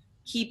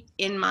keep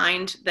in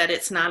mind that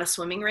it's not a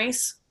swimming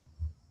race,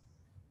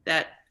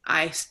 that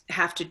I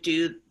have to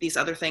do these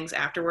other things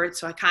afterwards.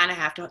 So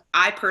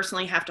I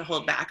personally have to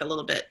hold back a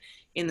little bit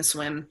in the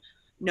swim,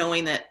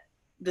 knowing that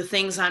the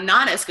things I'm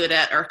not as good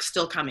at are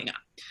still coming up.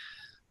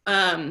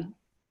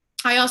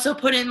 I also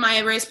put in my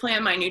race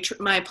plan,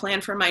 my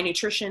plan for my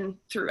nutrition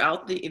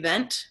throughout the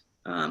event,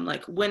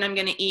 like when I'm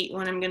going to eat,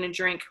 when I'm going to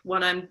drink,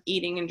 what I'm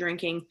eating and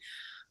drinking.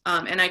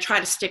 And I try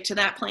to stick to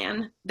that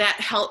plan. That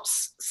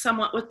helps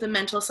somewhat with the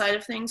mental side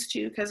of things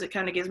too, because it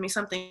kind of gives me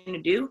something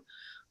to do.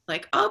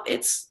 Like, oh,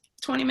 it's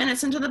 20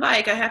 minutes into the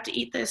bike, I have to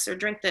eat this or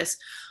drink this.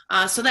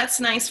 So that's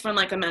nice from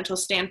like a mental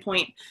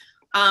standpoint.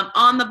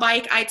 On the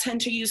bike, I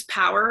tend to use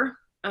power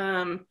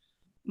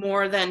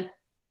more than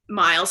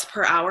miles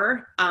per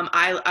hour.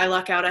 I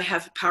luck out, I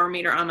have a power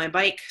meter on my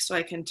bike, so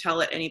I can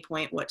tell at any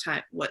point what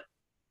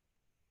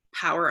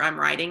power I'm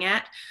riding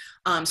at.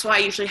 So I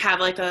usually have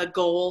like a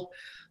goal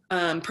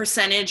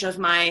percentage of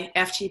my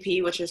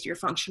FTP, which is your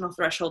functional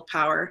threshold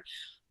power,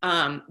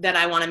 that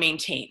I want to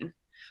maintain.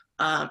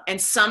 And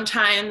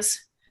sometimes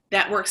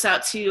that works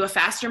out to a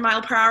faster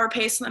mile per hour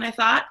pace than I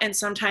thought. And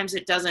sometimes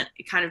it doesn't.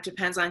 It kind of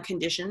depends on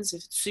conditions.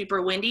 If it's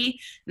super windy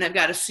and I've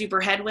got a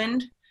super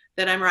headwind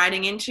that I'm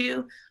riding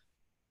into,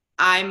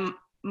 I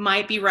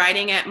might be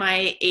riding at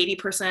my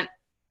 80%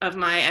 of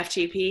my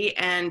FTP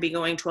and be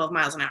going 12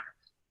 miles an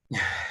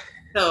hour.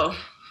 So,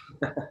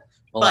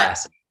 but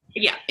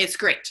yeah, it's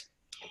great.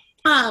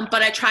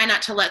 But I try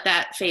not to let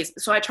that phase.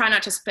 So I try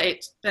not to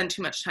spend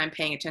too much time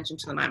paying attention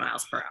to my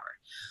miles per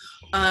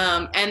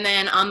hour. And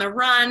then on the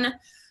run,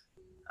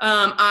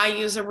 I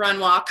use a run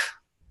walk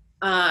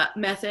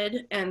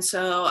method. And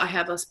so I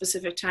have a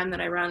specific time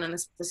that I run and a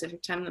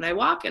specific time that I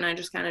walk, and I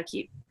just kind of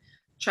keep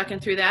trucking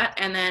through that.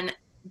 And then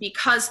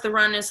because the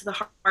run is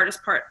the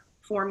hardest part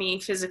for me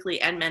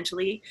physically and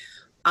mentally,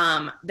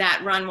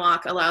 that run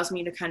walk allows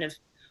me to kind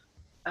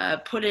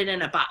of put it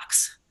in a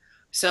box.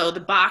 So the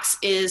box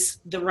is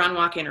the run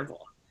walk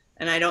interval.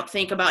 And I don't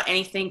think about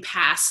anything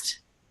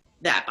past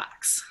that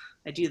box.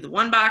 I do the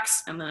one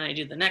box, and then I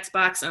do the next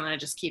box, and I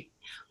just keep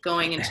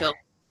going until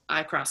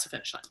I cross the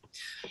finish line.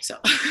 So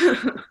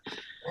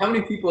how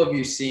many people have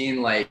you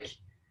seen, like,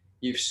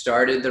 you've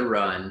started the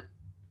run,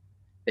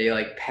 they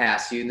like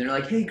pass you and they're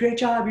like, hey, great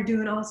job, you're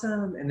doing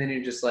awesome. And then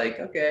you're just like,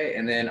 okay.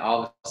 And then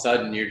all of a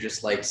sudden you're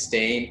just like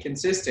staying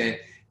consistent,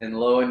 and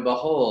lo and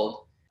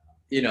behold,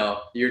 you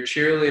know, your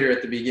cheerleader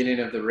at the beginning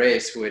of the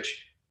race,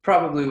 which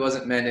probably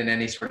wasn't meant in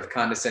any sort of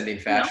condescending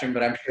fashion,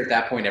 but I'm sure at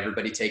that point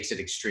everybody takes it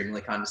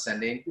extremely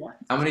condescending. Yeah.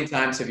 How many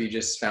times have you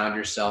just found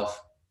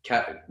yourself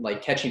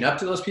catching up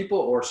to those people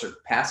or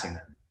surpassing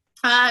them?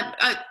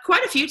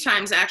 Quite a few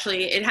times,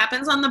 actually. It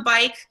happens on the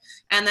bike,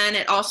 and then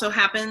it also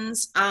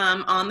happens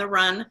on the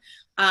run.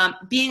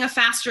 Being a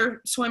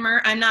faster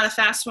swimmer, I'm not a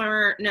fast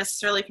swimmer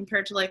necessarily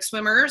compared to like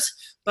swimmers,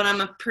 but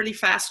I'm a pretty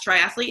fast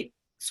triathlete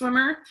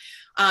swimmer.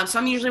 So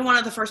I'm usually one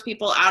of the first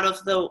people out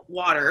of the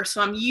water.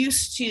 So I'm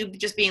used to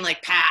just being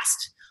like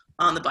passed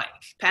on the bike,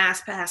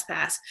 pass.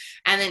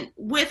 And then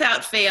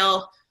without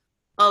fail,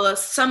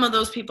 some of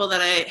those people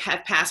that I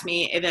have passed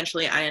me,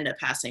 eventually I end up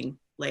passing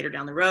later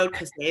down the road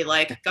because they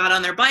like got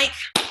on their bike,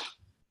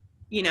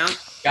 you know.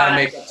 Gotta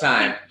make up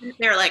time.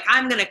 They're like,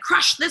 I'm going to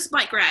crush this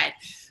bike ride.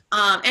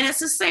 And it's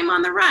the same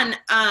on the run.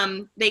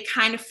 They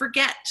kind of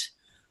forget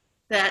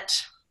that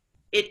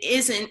it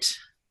isn't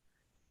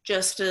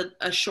just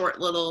a short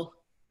little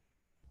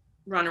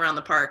run around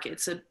the park.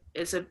 It's a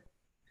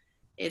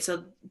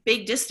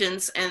big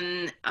distance,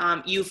 and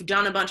you've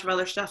done a bunch of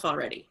other stuff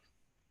already.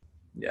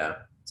 Yeah.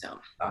 So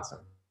awesome.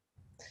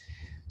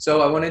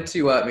 So I wanted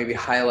to maybe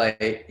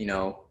highlight, you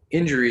know,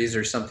 injuries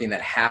are something that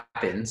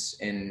happens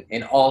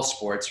in all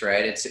sports,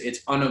 right?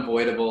 It's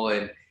unavoidable,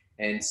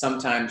 and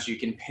sometimes you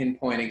can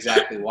pinpoint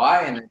exactly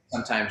why, and then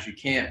sometimes you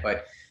can't.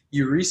 But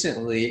you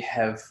recently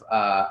have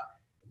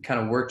kind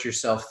of worked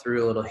yourself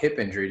through a little hip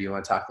injury. Do you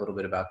want to talk a little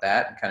bit about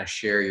that and kind of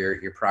share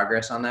your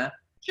progress on that?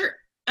 Sure.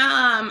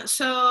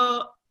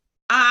 So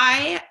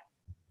I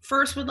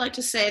first would like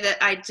to say that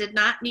I did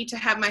not need to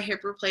have my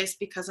hip replaced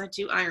because I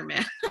do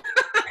Ironman.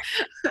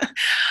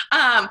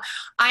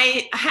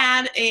 I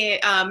had a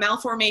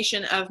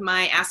malformation of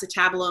my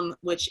acetabulum,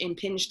 which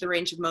impinged the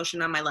range of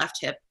motion on my left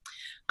hip.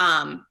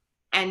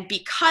 And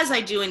because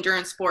I do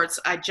endurance sports,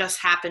 I just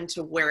happened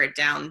to wear it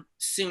down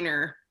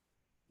sooner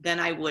than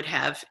I would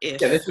have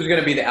if. Yeah, this was going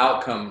to be the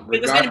outcome.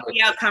 It was going to be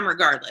the outcome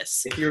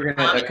regardless. If you were going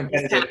to a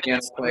competitive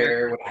piano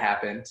player, what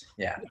happened?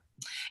 Yeah.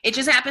 It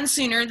just happened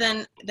sooner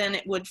than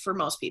it would for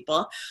most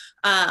people.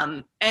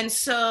 And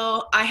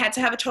so I had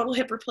to have a total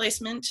hip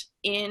replacement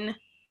in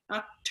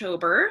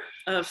October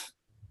of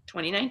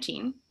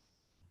 2019.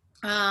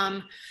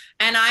 And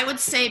I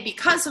would say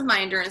because of my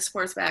endurance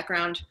sports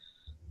background,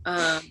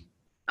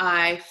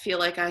 I feel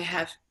like I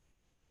have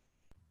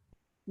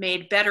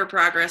made better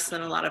progress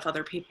than a lot of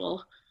other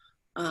people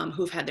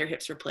who've had their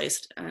hips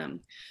replaced.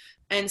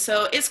 And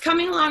so it's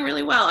coming along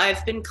really well.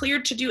 I've been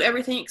cleared to do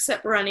everything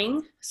except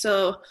running.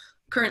 So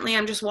currently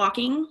I'm just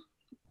walking,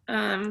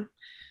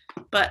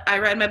 but I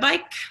ride my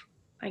bike.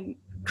 I'm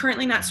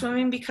currently not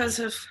swimming because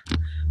of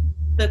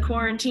the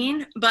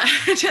quarantine, but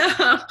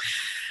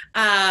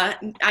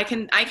I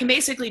can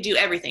basically do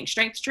everything: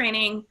 strength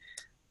training,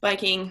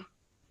 biking,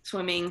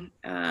 swimming,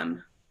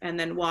 and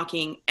then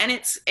walking. And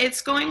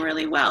it's going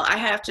really well. I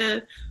have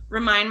to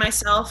remind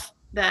myself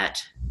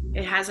that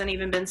it hasn't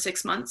even been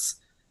 6 months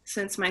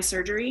since my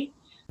surgery,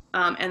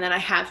 and that I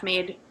have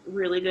made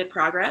really good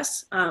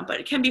progress, but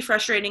it can be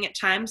frustrating at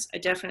times. I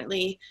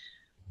definitely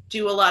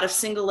do a lot of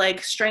single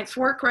leg strength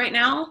work right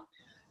now,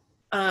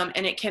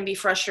 and it can be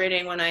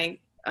frustrating when I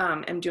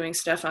am doing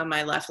stuff on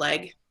my left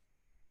leg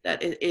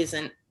that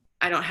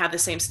I don't have the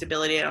same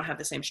stability, I don't have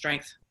the same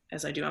strength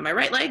as I do on my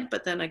right leg.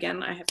 But then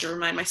again, I have to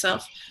remind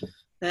myself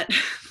that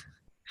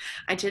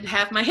I did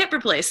have my hip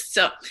replaced.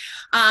 So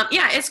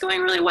yeah, it's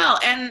going really well.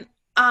 And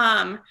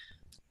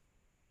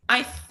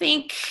I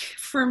think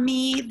for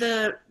me,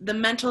 the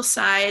mental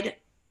side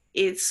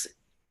is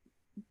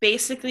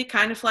basically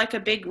kind of like a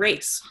big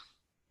race.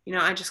 You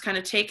know, I just kind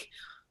of take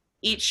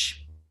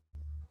each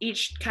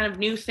kind of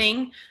new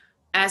thing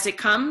as it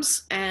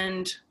comes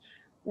and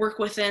work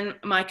within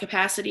my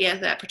capacity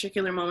at that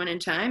particular moment in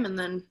time, and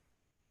then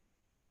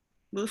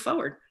move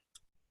forward.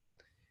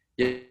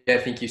 Yeah, I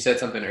think you said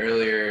something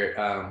earlier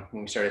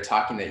when we started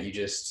talking that you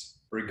just,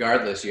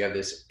 regardless, you have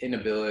this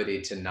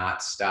inability to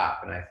not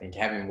stop. And I think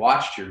having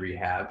watched your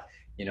rehab,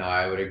 you know,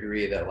 I would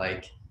agree that,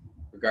 like,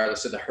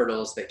 regardless of the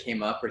hurdles that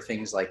came up or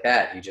things like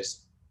that,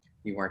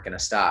 you weren't going to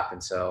stop.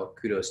 And so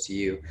kudos to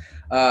you.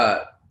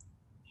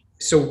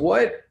 So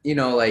what, you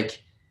know,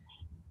 like,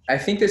 I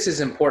think this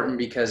is important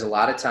because a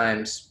lot of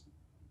times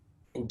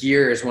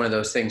gear is one of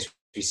those things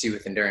you see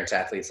with endurance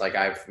athletes. Like,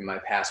 I've in my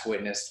past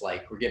witnessed,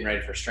 like, we're getting ready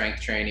for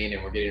strength training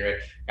and we're getting ready,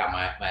 got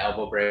my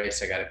elbow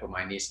brace, I got to put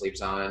my knee sleeves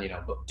on, you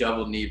know,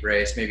 double knee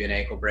brace, maybe an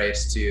ankle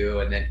brace too.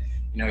 And then,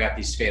 you know, got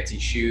these fancy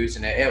shoes.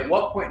 And at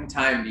what point in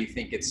time do you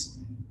think it's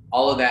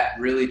all of that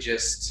really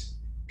just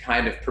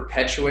kind of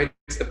perpetuates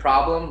the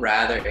problem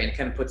and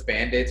kind of puts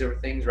band-aids over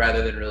things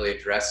rather than really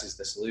addresses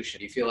the solution?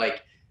 Do you feel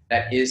like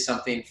that is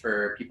something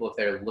for people, if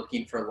they're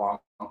looking for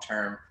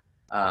long-term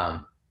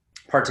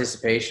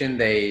participation,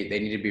 they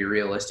need to be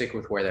realistic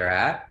with where they're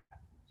at?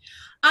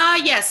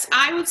 Yes,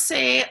 I would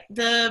say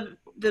the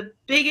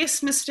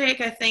biggest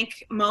mistake I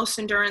think most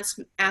endurance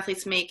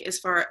athletes make as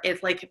far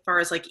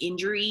as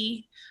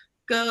injury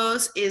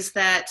goes is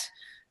that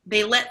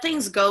they let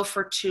things go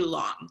for too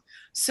long.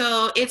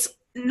 So it's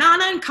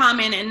not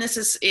uncommon, and this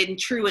is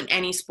true in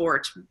any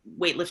sport,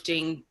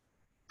 weightlifting,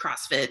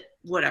 CrossFit,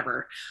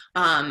 whatever.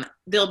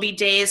 There'll be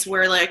days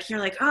where, like, you're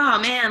like, oh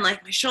man,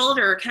 like, my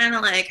shoulder kind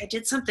of, like, I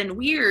did something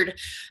weird.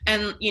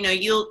 And, you know,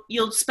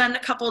 you'll spend a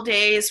couple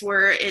days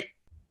where it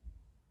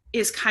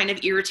is kind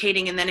of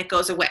irritating and then it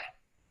goes away.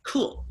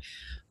 Cool.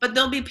 But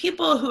there'll be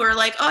people who are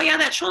like, oh yeah,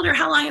 that shoulder,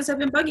 how long has that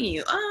been bugging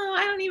you? Oh,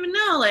 I don't even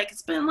know. Like,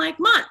 it's been like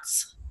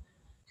months.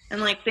 And,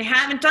 like, they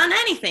haven't done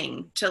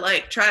anything to,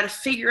 like, try to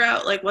figure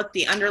out, like, what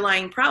the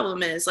underlying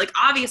problem is. Like,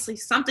 obviously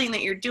something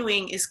that you're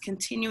doing is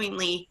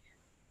continually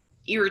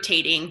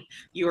irritating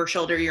your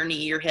shoulder, your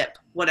knee, your hip,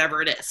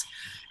 whatever it is.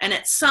 And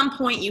at some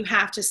point you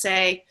have to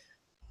say,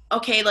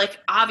 okay, like,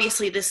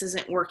 obviously this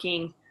isn't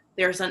working.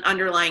 There's an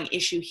underlying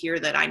issue here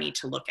that I need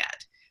to look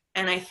at.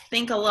 And I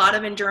think a lot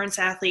of endurance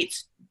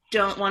athletes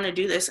don't want to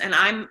do this. And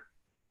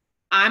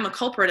I'm a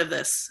culprit of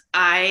this.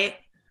 I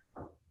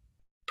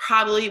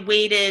probably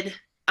waited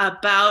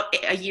about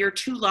a year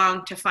too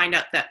long to find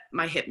out that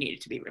my hip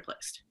needed to be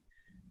replaced.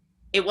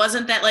 It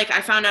wasn't that, like, I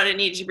found out it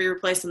needed to be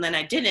replaced and then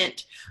I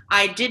didn't.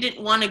 I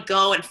didn't want to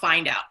go and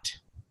find out.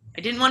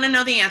 I didn't want to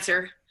know the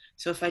answer.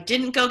 So if I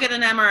didn't go get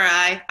an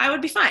MRI, I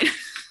would be fine,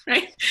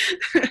 right?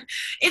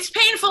 It's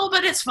painful,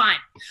 but it's fine.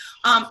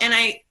 And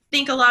I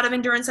think a lot of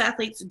endurance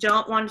athletes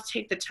don't want to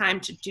take the time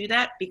to do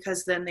that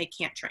because then they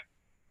can't train.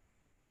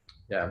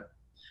 Yeah.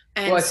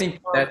 And well, I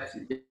think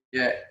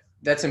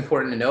that's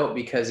important to note,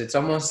 because it's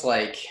almost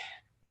like,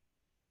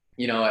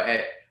 you know,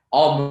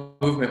 all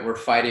movement, we're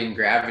fighting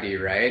gravity,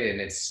 right? And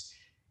it's,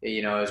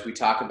 you know, as we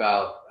talk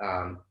about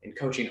in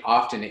coaching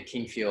often at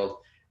Kingfield,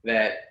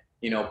 that,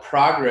 you know,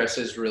 progress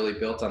is really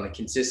built on the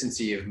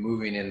consistency of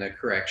moving in the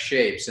correct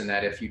shapes. And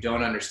that if you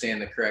don't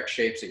understand the correct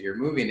shapes that you're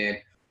moving in,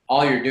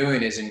 all you're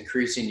doing is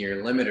increasing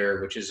your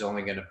limiter, which is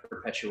only going to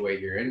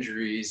perpetuate your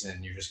injuries.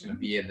 And you're just going to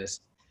be in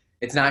this,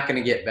 it's not going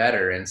to get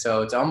better. And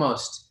so it's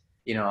almost,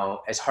 you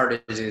know, as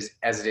hard as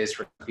it is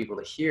for people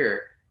to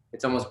hear,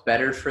 it's almost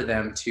better for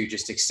them to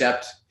just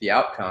accept the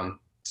outcome,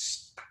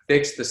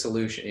 fix the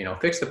solution, you know,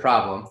 fix the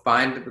problem,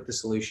 find what the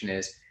solution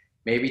is,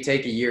 maybe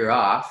take a year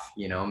off,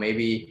 you know,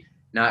 maybe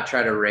not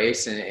try to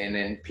race and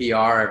then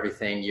PR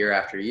everything year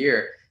after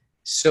year,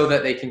 so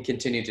that they can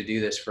continue to do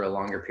this for a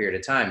longer period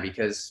of time.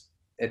 Because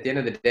at the end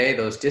of the day,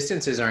 those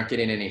distances aren't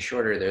getting any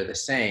shorter. They're the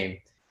same,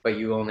 but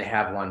you only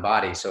have one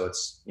body. So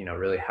it's, you know,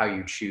 really how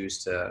you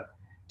choose to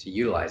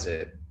utilize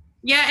it.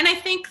 Yeah. And I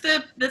think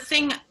the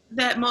thing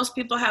that most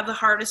people have the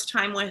hardest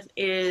time with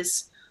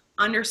is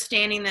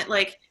understanding that,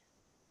 like,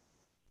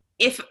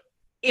 if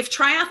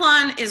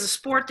triathlon is a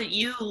sport that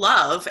you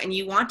love and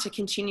you want to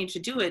continue to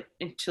do it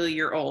until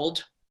you're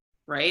old,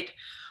 right?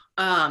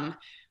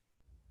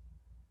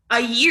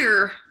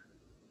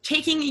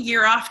 Taking a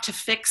year off to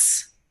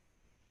fix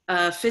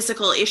a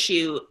physical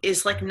issue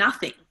is like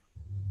nothing.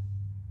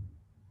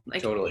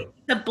 Like, Totally.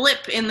 the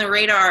blip in the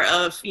radar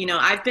of,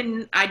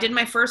 I did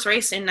my first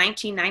race in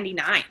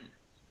 1999.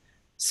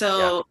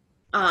 So,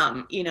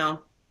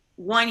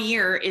 1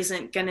 year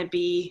isn't going to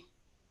be,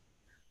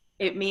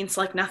 it means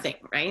like nothing,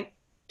 right?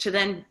 To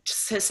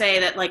say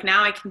that, like,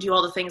 now I can do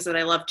all the things that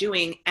I love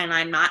doing and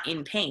I'm not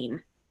in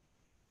pain.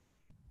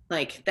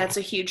 Like, that's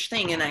a huge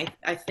thing. And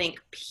I think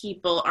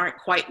people aren't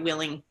quite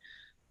willing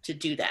to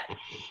do that.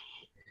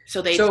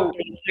 So they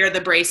wear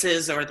the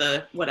braces or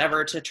the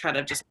whatever to try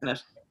to just kind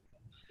of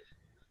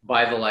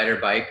buy the lighter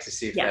bike to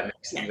see if that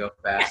makes them go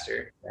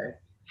faster. Yeah. Okay.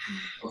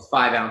 Well,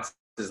 5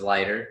 ounces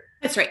lighter.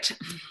 That's right.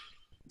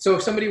 So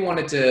if somebody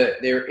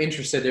they're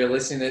interested, they're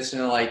listening to this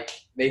and they're like,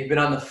 they've been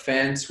on the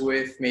fence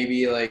with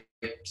maybe like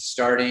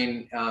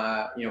starting,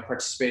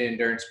 participating in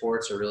endurance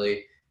sports or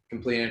really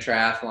completing a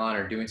triathlon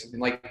or doing something,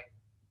 like,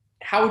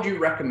 how would you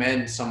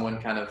recommend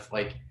someone kind of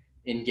like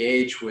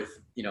engage with,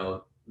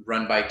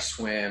 run, bike,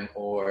 swim,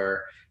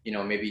 or,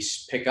 maybe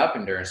pick up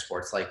endurance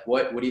sports? Like,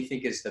 what do you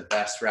think is the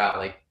best route?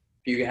 Like,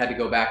 if you had to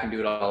go back and do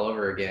it all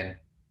over again,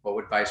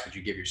 what advice would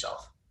you give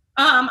yourself?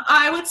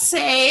 I would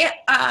say,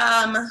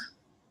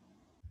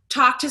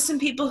 talk to some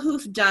people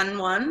who've done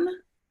one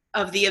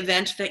of the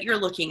event that you're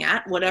looking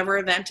at, whatever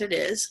event it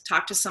is.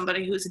 Talk to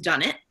somebody who's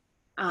done it,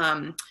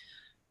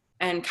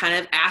 and kind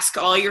of ask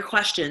all your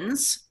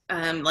questions.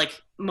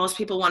 Like, most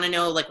people want to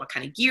know, like, what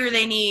kind of gear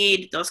they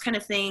need, those kind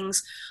of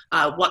things,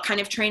 what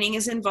kind of training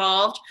is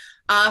involved.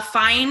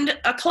 Find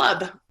a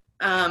club.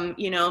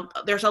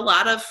 There's a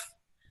lot of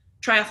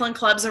triathlon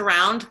clubs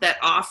around that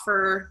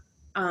offer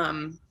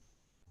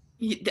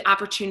the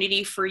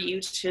opportunity for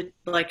you to,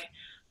 like,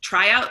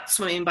 try out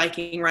swimming,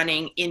 biking,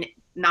 running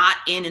not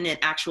in an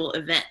actual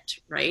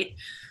event, right?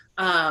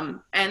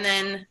 And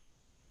then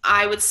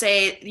I would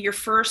say your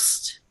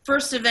first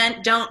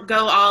event, don't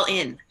go all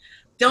in.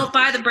 Don't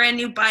buy the brand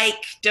new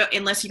bike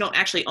unless you don't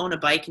actually own a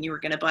bike and you were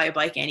going to buy a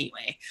bike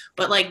anyway.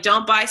 But, like,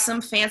 don't buy some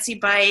fancy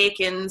bike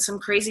and some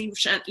crazy,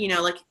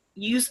 like,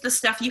 use the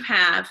stuff you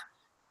have.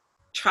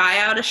 Try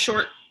out a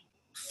short,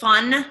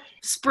 fun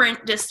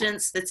sprint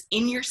distance that's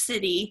in your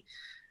city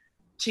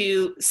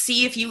to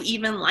see if you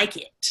even like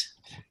it.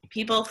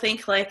 People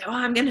think, like, oh,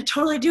 I'm going to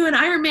totally do an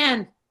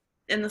Ironman.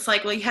 And it's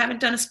like, well, you haven't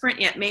done a sprint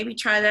yet. Maybe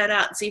try that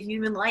out and see if you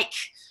even like.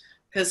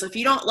 Because if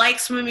you don't like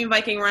swimming,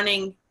 biking,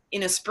 running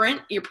in a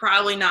sprint, you're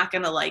probably not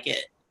going to like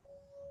it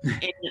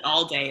in an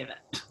all-day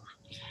event.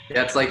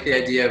 Yeah, it's like the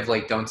idea of,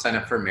 like, don't sign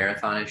up for a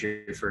marathon as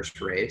your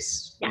first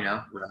race, run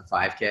a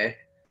 5K.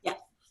 Yeah.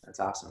 That's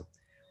awesome.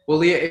 Well,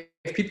 Leah,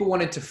 if people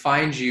wanted to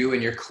find you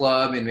and your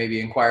club and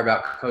maybe inquire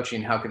about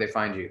coaching, how could they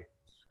find you?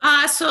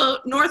 So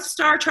North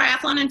Star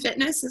Triathlon and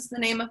Fitness is the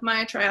name of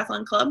my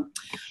triathlon club.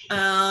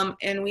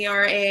 And we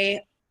are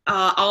a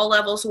all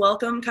levels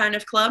welcome kind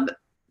of club.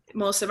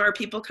 Most of our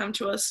people come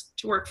to us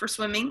to work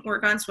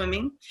on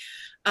swimming.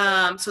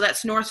 So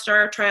that's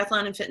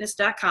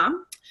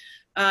NorthstarTriathlonandFitness.com.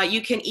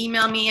 You can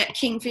email me at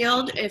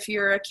Kingfield if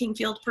you're a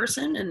Kingfield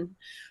person and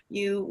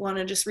you want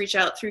to just reach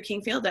out through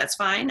Kingfield, that's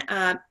fine.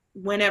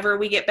 Whenever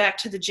we get back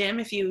to the gym,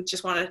 if you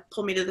just want to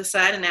pull me to the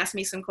side and ask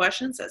me some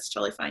questions, that's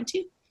totally fine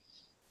too.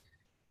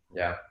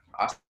 Yeah,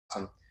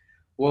 awesome.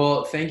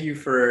 Well, thank you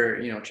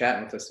for,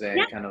 chatting with us today,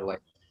 kind of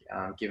like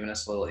giving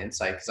us a little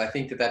insight, because I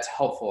think that that's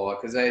helpful,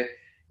 because I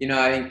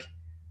think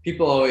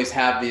people always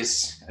have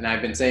these, and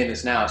I've been saying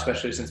this now,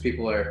 especially since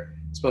people are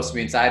supposed to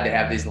be inside, they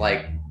have these,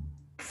 like,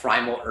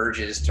 primal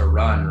urges to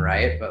run,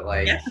 right? But,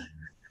 like,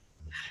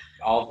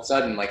 all of a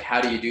sudden, like, how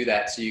do you do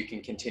that so you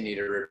can continue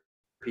to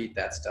repeat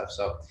that stuff?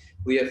 So,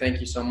 Leah, thank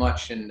you so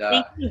much, and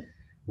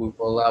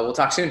we'll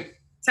talk soon.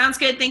 Sounds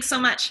good. Thanks so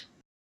much.